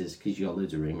 aces, because you got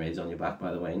loads of ring raids on your back,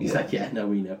 by the way. And he's like, yeah, no,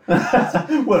 we know.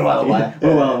 We're well aware.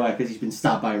 We're well aware, because he's been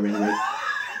stabbed by a ring raid.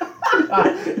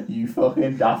 You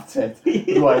fucking daft tit.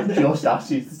 That's why I just asked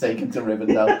you to take him to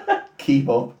Rivendell. Keep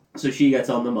up. So she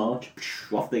gets on the march.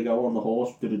 Off they go on the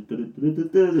horse.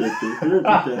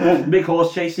 Big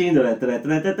horse chase scene. And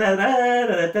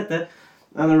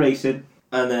they're racing.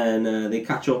 And then they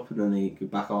catch up, and then they go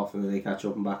back off, and then they catch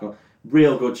up and back off.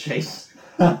 Real good chase.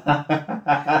 Like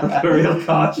a real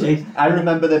car chase. I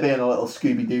remember there being a little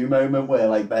Scooby-Doo moment where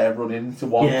like they're running into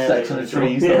one section of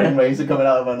trees, the yeah. ring rays are coming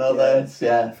out of another.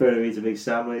 Yeah. Frodo eats a big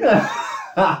sandwich.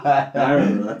 I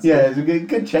remember that. Yeah, it's a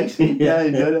good chase. Yeah, I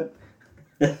enjoyed it.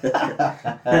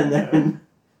 And then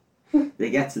they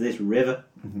get to this river,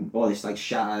 Mhm. or this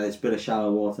this bit of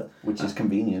shallow water. Which is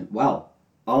convenient. Well,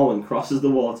 Arwen crosses the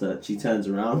water. She turns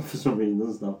around for some reason,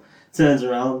 doesn't stop. Turns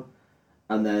around,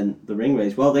 and then the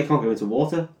Ringwraiths. Well, they can't go into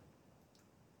water.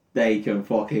 They can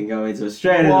fucking go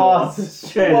straight in the water.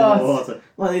 Straight in the water.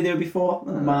 Like they did before.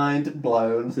 Mind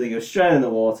blown. So they go straight in the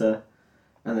water,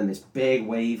 and then this big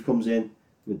wave comes in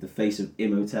with the face of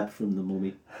Imhotep from the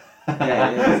Mummy.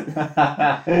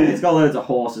 It's got loads of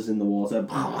horses in the water.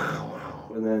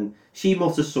 And then she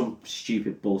mutters some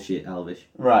stupid bullshit Elvish.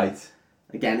 Right.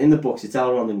 Again, in the books, it's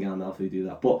Elrond and Gandalf who do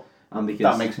that. Because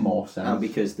That makes more sense. and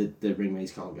because the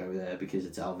Ringwraiths can't go there because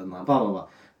it's Elven land, blah, blah, blah.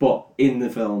 But in the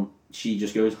film, she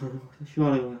just goes, and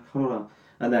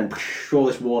then all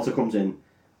this water comes in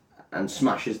and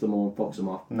smashes them all and fucks them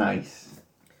off. Nice.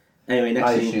 Anyway, next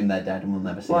I scene. assume they're dead and we'll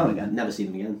never see them again. Never see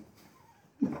them again.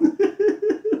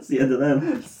 That's the end of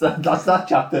them. So that's that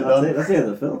chapter That's done. it. That's the end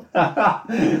of the film.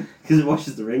 Because it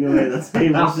washes the ring away. That's it.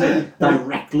 It washes it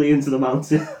directly into the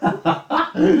mountain.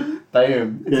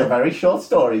 Boom. It's a very short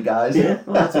story, guys. Yeah,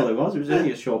 well, that's all it was. It was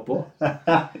only a short book.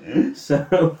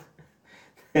 So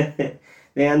they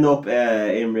end up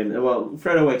in Rivendell. Well,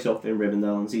 Frodo wakes up in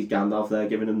Rivendell and sees Gandalf there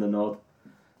giving him the nod.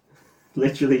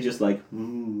 Literally just like,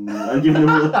 and giving him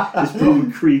this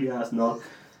proper creepy ass nod.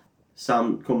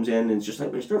 Sam comes in and is just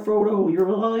like, Mr. Frodo, you're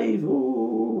alive.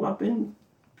 Oh, I've been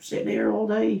sitting here all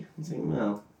day. He's like,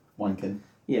 well, Wanking.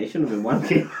 yeah, you shouldn't have been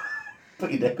wanking.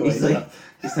 Put your dick away.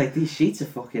 He's like, these sheets are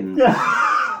fucking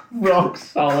rock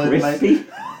solid, mate. crispy.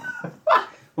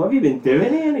 What have you been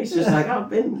doing here? And he's just like, I'm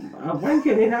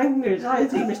wanking in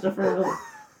anxiety, Mr. Frodo.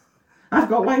 I've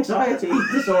got anxiety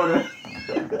disorder.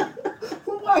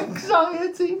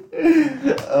 Anxiety.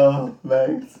 Oh,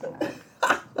 mate.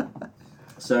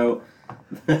 So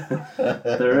they're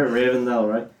at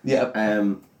Rivendell, right? Yep.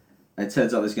 It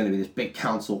turns out there's going to be this big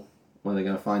council where they're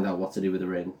going to find out what to do with the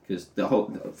ring, because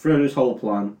Frodo's whole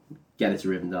plan, get it to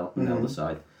Rivendell on the other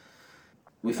side.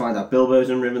 We find out Bilbo's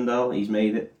in Rivendell. He's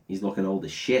made it. He's looking old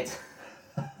as shit.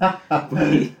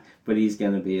 but he's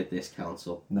going to be at this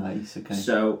council. Nice. Okay.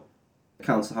 So the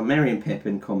council have Merry and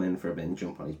Pippin come in for a bit and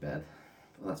jump on his bed.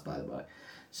 Well, that's by the by.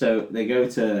 So they go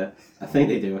to, I think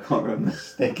they do, I can't remember.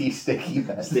 Sticky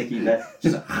bed. Sticky bed.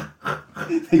 Just like,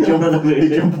 They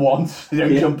jump once. They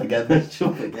don't jump again. They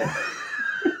jump again.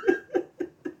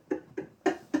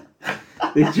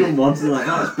 They jump once and they're like,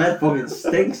 oh, this bed fucking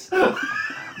stinks.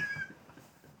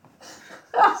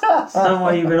 So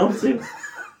what have you been up to?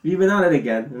 You've been at it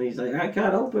again. And he's like, I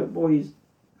can't help it, boys.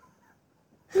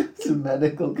 It's a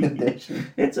medical condition.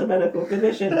 It's a medical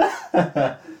condition.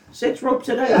 6 ropes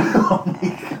a day. Oh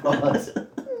my god.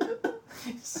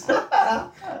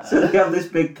 So they have this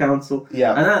big council.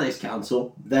 Yeah. And at this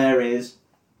council, there is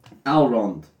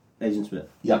Elrond, Agent Smith.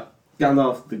 Yeah.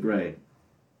 Gandalf the Grey.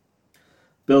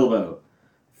 Bilbo.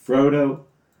 Frodo.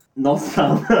 Not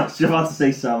Sam. I was about to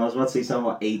say Sam. I was about to say Sam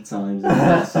about 8 times.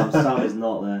 Sam is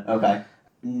not there. Okay.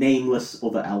 Nameless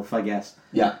other elf, I guess.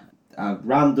 Yeah. A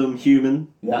random human,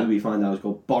 Yeah. who we find out is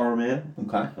called Boromir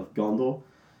Okay. of Gondor.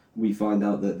 We find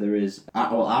out that there is,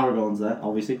 well, Aragorn's there,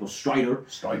 obviously, or Strider.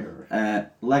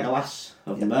 Legolas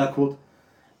of Mirkwood,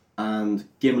 and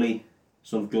Gimli,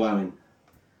 son of Glowin,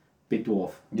 big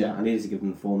dwarf. Yeah. I needed to give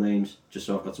them the full names, just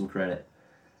so I've got some credit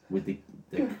with the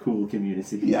cool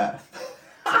community. Yeah.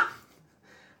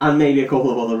 And maybe a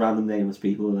couple of other random nameless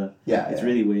people there. Yeah. It's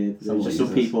really weird. Some There's just some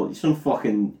losers. people, some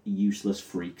fucking useless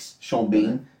freaks. Sean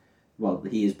Bean. Well,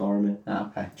 he is Boromir. Ah,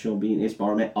 okay. Sean Bean is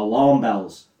Boromir. Alarm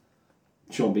bells.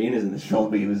 Sean Bean is in this Sean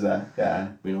film. Bean was there. Yeah.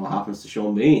 We know what happens to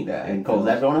Sean Bean. Yeah. He calls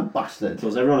everyone a bastard.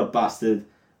 Calls everyone a bastard,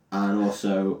 and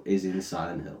also is in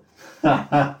Silent Hill.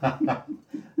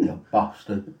 You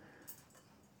bastard.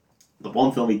 The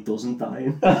one film he doesn't die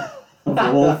in. Of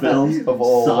all films. Of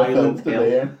all Silent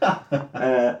films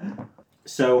Hill.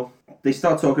 So they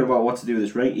start talking about what to do with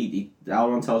this ring.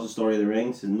 Elrond tells the story of the ring.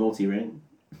 It's a naughty ring.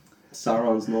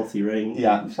 Sauron's naughty ring.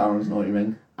 Yeah, Sauron's naughty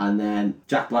ring. And then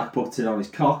Jack Black puts it on his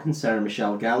cock, and Sarah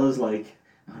Michelle Gellar's like,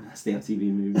 oh, that's the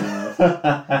MTV movie.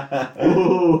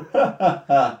 Ooh,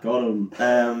 got him.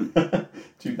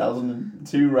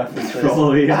 2002 references.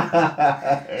 Oh,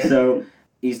 yeah. So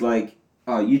he's like,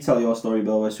 oh, you tell your story,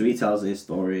 Bilbo. So he tells his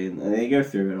story, and they go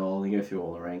through it all. They go through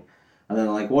all the ring. And then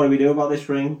like, what do we do about this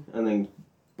ring? And then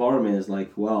Boromir's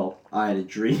like, well, I had a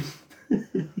dream.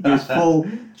 He goes full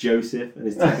Joseph and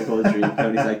his technical dream.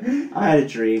 And he's like, I had a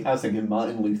dream. I was thinking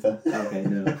Martin Luther. Okay,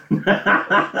 no.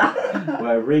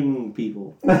 We're ring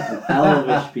people, and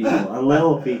elvish people, and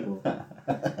little people.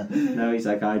 No, he's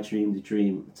like, I dreamed a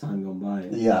dream, time gone by.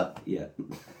 Yeah. Yeah.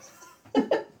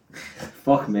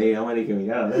 Fuck me, how many can we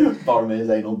go? Boromir's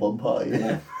anal bum party.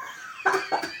 Yeah.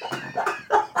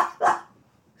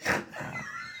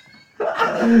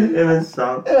 Him and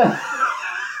Sam.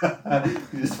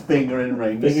 Just fingering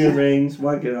rings. Finger rings,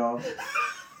 wanking off.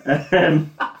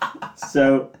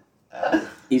 So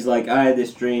he's like, I had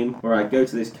this dream where I'd go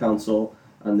to this council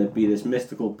and there'd be this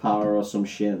mystical power or some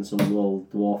shit and some little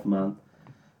dwarf man,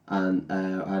 and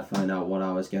I'd find out what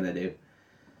I was gonna do.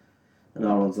 And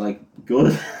everyone's like,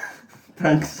 good,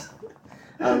 thanks.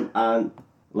 And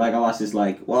Legolas is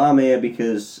like, well, I'm here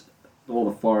because all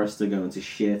the forests are going to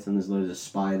shit and there's loads of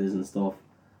spiders and stuff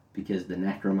because the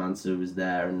necromancer was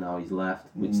there and now he's left,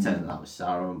 which turned out was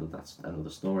Sauron, but that's another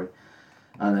story.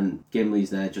 And then Gimli's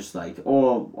there just like,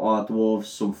 oh, our dwarves,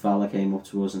 some fella came up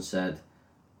to us and said,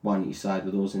 why don't you side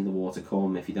with us in the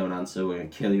Watercombe? If you don't answer, we're going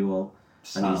to kill you all.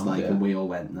 And he's like, and we all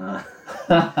went, nah.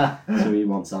 So he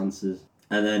wants answers.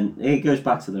 And then he goes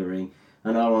back to the ring,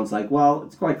 and Elrond's like, well,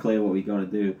 it's quite clear what we got to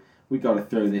do. We got to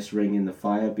throw this ring in the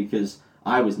fire because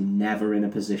I was never in a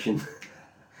position.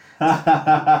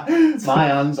 My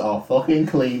hands are fucking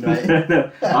clean, mate.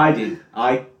 No, I did.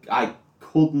 I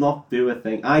could not do a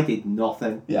thing. I did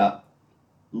nothing. Yeah.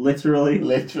 Literally.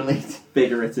 Literally.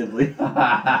 Figuratively.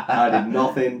 I did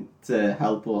nothing to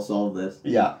help or solve this.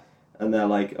 Yeah. And they're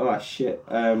like, oh shit.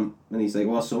 And he's like,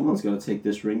 well, someone's got to take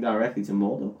this ring directly to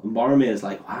Mordor. And Boromir's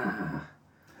like, ah.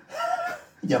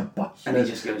 You bastard. And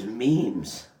he just goes,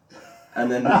 memes.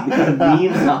 And then the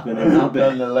memes happen in that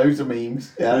bit. And loads of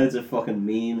memes. Yeah. Loads of fucking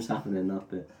memes happen in that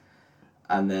bit.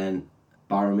 And then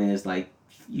Boromir's like,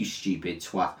 you stupid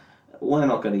twat. We're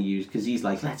not going to use, because he's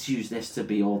like, let's use this to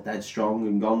be all dead strong,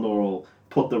 and Gondor will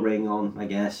put the ring on, I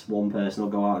guess. One person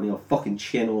will go out and he'll fucking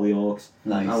chin all the orcs.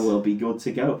 Nice. And we'll be good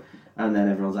to go. And then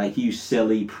everyone's like, you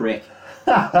silly prick.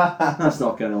 That's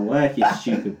not going to work, you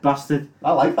stupid bastard.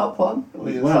 I like that plan.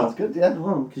 Well, sounds good, yeah.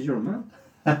 Well, because you're a man.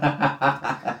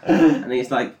 And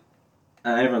he's like,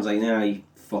 and everyone's like, no, you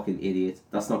fucking idiot.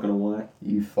 That's not going to work.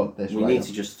 You fucked this We right need up.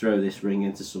 to just throw this ring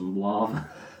into some lava.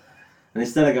 And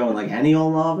instead of going like any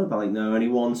old lava, they're like, no, only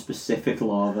one specific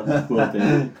lava will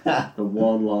do. The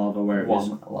one lava where it was...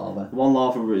 lava. The one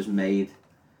lava where it was made.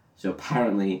 So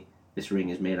apparently this ring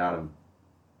is made out of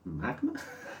magma?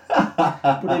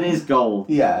 But it is gold.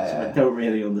 Yeah, So yeah. I don't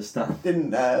really understand.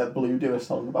 Didn't Blue do a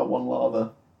song about one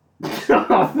lava?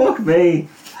 Oh, fuck me!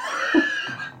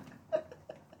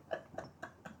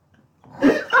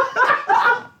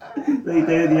 They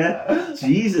did, yeah.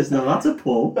 Jesus, no, that's a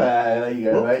pull. There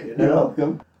you go, mate. You're Yeah.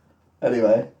 welcome.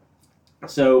 Anyway.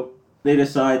 So they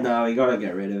decide now you gotta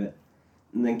get rid of it.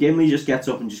 And then Gimli just gets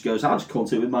up and just goes, I'll just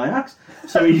cut it with my axe.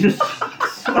 So he just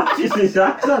smashes his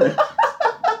axe on it.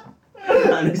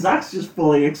 And his axe just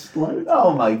fully explodes.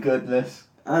 Oh my goodness.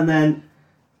 And then,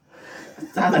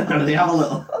 I don't know, they have a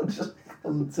little... Just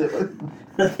doesn't sit with.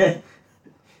 Okay.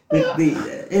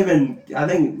 Even, I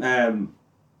think,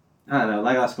 I don't know,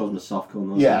 like that's called him a soft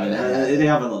corn or Yeah, something. yeah. They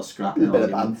have a little scrap. A bit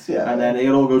of bands, yeah. And then it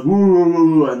all goes, woo, woo,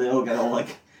 woo, and they all get all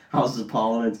like Houses of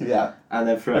Parliament. Yeah. And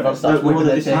then for Everyone starts winning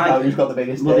their dick out who's got the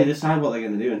biggest well, they dick. decide what they're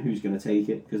going to do and who's going to take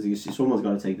it, because someone's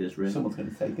got to take this ring. Someone's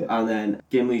going to take it. And then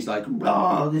Gimli's like,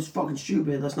 oh, this is fucking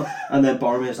stupid, let's not. And then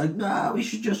Boromir's like, nah, we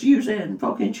should just use it and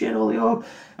fucking shit all the up.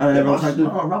 And then everyone's like,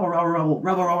 oh,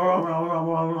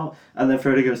 rebel. And then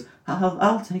Frodo goes,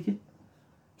 I'll take it.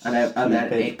 And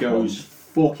then it goes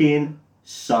fucking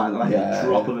silent, like a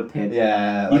drop of a pin.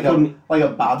 Yeah, like a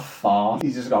bad fart.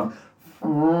 He's just gone.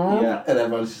 Yeah. And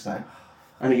everyone's just like.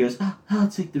 And he goes, I'll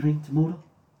take the ring to Mordor,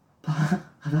 but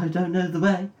I don't know the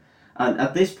way. And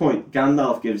at this point,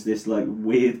 Gandalf gives this like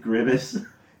weird grimace.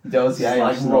 He does, yeah. He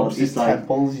like rubs his like,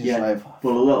 temples. He's yeah, like,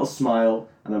 but a little smile,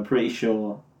 and I'm pretty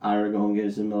sure Aragorn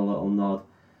gives him a little nod.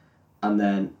 And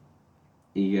then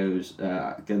he goes,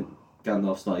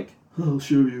 Gandalf's like, I'll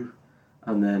show you.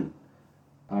 And then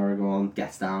Aragorn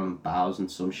gets down and bows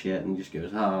and some shit, and he just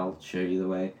goes, I'll show you the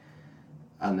way.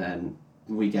 And then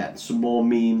we get some more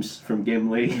memes from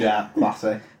Gimli. yeah,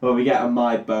 classic. Well, we get a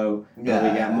my bow, and we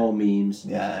get more memes.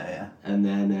 Yeah. And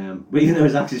then, but even though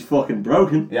his axe is fucking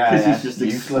broken, because he's just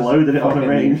Useless. exploded it on a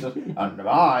range. And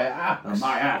my axe. And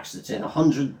my axe that's in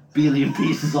 100 billion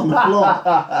pieces on the floor.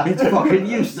 It's fucking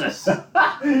useless. So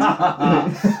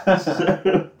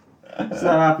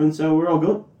that happened, so we're all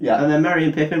good. Yeah. And then Merry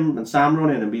and Pippin and Sam run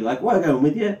in and be like, we're going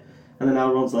with you. And then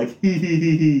Elrond's like,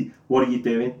 hee, what are you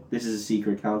doing? This is a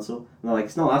secret council. And they're like,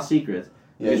 it's not that secret.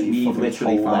 Yeah, Because you we've fucking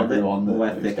literally told found it. everyone that We're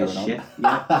it was thick as going shit.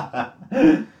 on.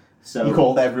 Yeah. So You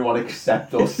called everyone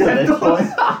except us Except at this point.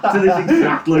 to this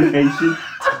exact location.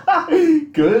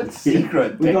 Good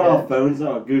secret. We got our dickhead. phones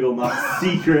out, Google Maps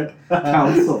secret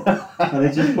council, and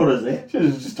they just put us in. Should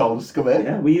have just told us to come in.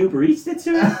 Yeah, we Uber Eats it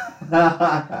to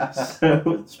it.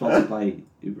 So, sponsored by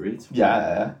Uber Eats.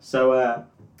 Yeah. So,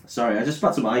 sorry, I just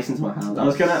spat some ice into my hand. I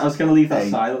was gonna leave that Hey,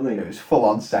 silently. It was full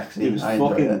on sexy. It was I enjoyed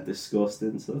fucking it.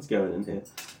 disgusting. So let's go in here.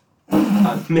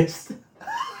 I missed.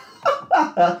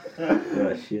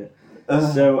 Oh shit.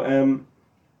 So,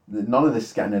 None of this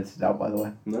is getting edited out, by the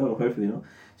way. no, hopefully not.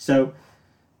 So,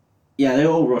 yeah, they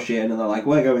all rush in and they're like,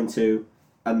 "We're going to,"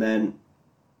 and then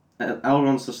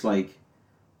Elrond's just like,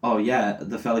 "Oh yeah,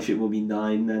 the Fellowship will be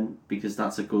 9 then because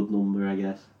that's a good number, I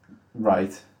guess."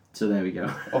 Right. So there we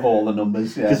go. Of all the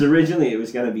numbers, yeah. Because originally it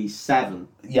was going to be 7,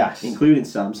 Yes. including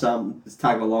Sam. Sam is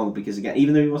tagged along because again,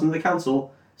 even though he wasn't in the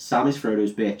council, Sam is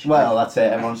Frodo's bitch. Well, that's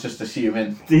it. Everyone's just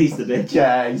assuming. He's the bitch.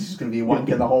 Yeah, he's just going to be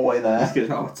wanking the whole way He's there.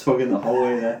 going to tugging the whole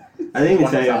way there. I didn't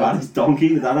even tell you about his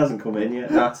donkey. That hasn't come in yet.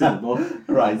 That's in the book.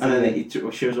 Right. And then it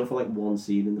shows up for like one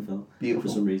scene in the film for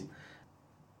Beautiful. some reason.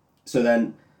 So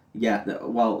then, yeah,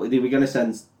 well, they were going to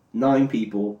send 9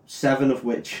 people, 7 of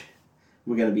which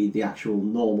were going to be the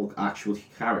actual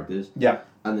characters, Yeah.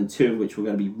 and then 2 of which were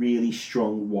going to be really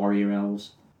strong warrior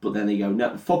elves. But then they go,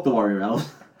 no, fuck the warrior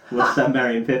elves. We'll send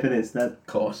Merry and Pippin instead, Of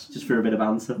course. just for a bit of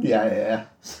banter. Yeah.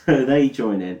 So they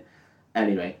join in.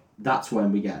 Anyway, that's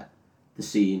when we get the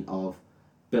scene of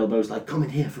Bilbo's like, "Come in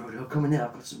here, Frodo, come in here,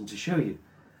 I've got something to show you."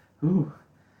 Ooh.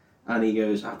 And he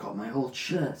goes, "I've got my old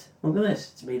shirt. Look at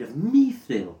this, it's made of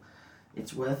mithril.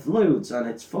 It's worth loads and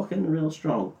it's fucking real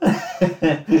strong."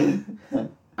 And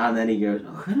then he goes,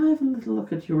 "Oh, can I have a little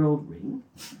look at your old ring?"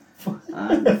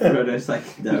 And Frodo's like,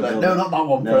 "No, He's like, no, not that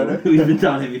one, no, Frodo. we've been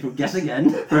down here before. Guess again,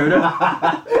 Frodo."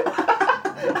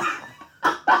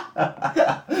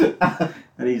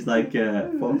 And he's like,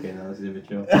 "Fucking hell, this is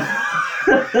immature."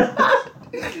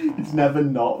 It's never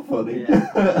not funny. Yeah.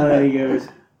 And then he goes,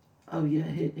 "Oh yeah,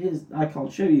 here's. I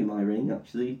can't show you my ring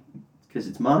actually, because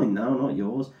it's mine now, not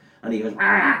yours." And he goes,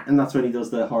 "Ah!" And that's when he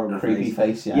does the horrible Creepy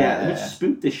face, yeah. Yeah, which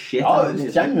spooked the shit out Oh, of me.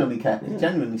 it's genuinely,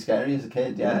 genuinely scary as a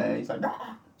kid, yeah. He's like,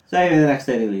 ah. So anyway, the next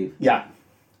day they leave. Yeah.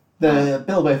 The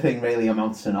Bilbo thing really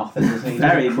amounts to nothing, doesn't it?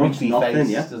 Very He's a much creepy nothing, face,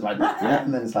 yeah. Just like, Yeah.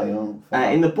 and then it's like, oh,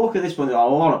 fuck. In the book of this one, there's a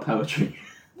lot of poetry,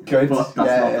 Good. but that's not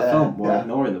the film. We're yeah.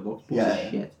 ignoring the book. Books Yeah. are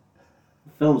shit.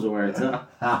 Films are where it's at.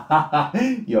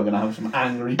 You're going to have some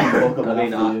angry people coming I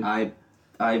mean, after you.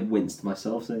 I winced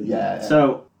myself saying Yeah, that. yeah.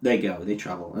 So they go, they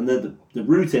travel, and the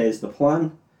route is, the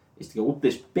plan is to go up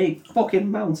this big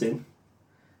fucking mountain,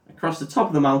 across the top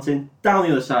of the mountain, down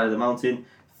the other side of the mountain,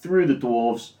 through the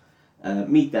dwarves,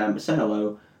 meet them, say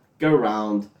hello, go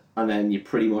around, and then you're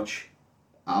pretty much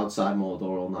outside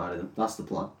Mordor all night of them. That's the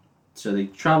plan. So they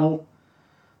travel,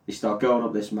 they start going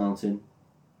up this mountain,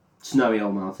 snowy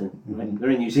old mountain. Right? Mhm. They're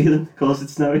in New Zealand, of course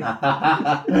it's snowy. Who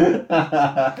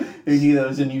knew there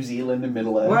was a New Zealand in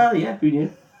Middle Earth? Well, yeah, who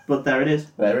knew? But there it is.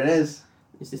 There it is.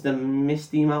 Is this the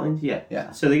Misty Mountains? Yeah.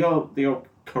 Yeah. So they go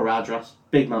Caradhras,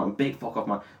 big mountain, big fuck off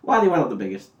mountain. Why they went up the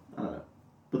biggest, I don't know.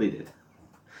 But they did.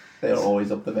 They're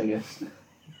always up the biggest.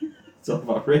 It's all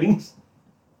about rings.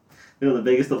 They're the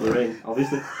biggest of the ring,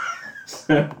 obviously.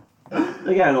 So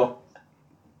they get up.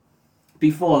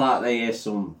 Before that, they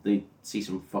see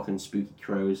some fucking spooky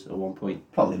crows at one point.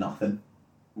 Probably nothing.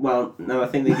 Well, no, I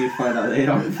think they do find out they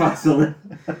are in fact something.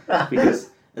 Because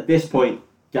at this point,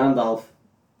 Gandalf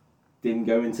didn't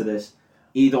go into this.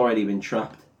 He'd already been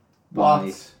trapped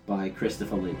by What?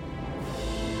 Christopher Lee.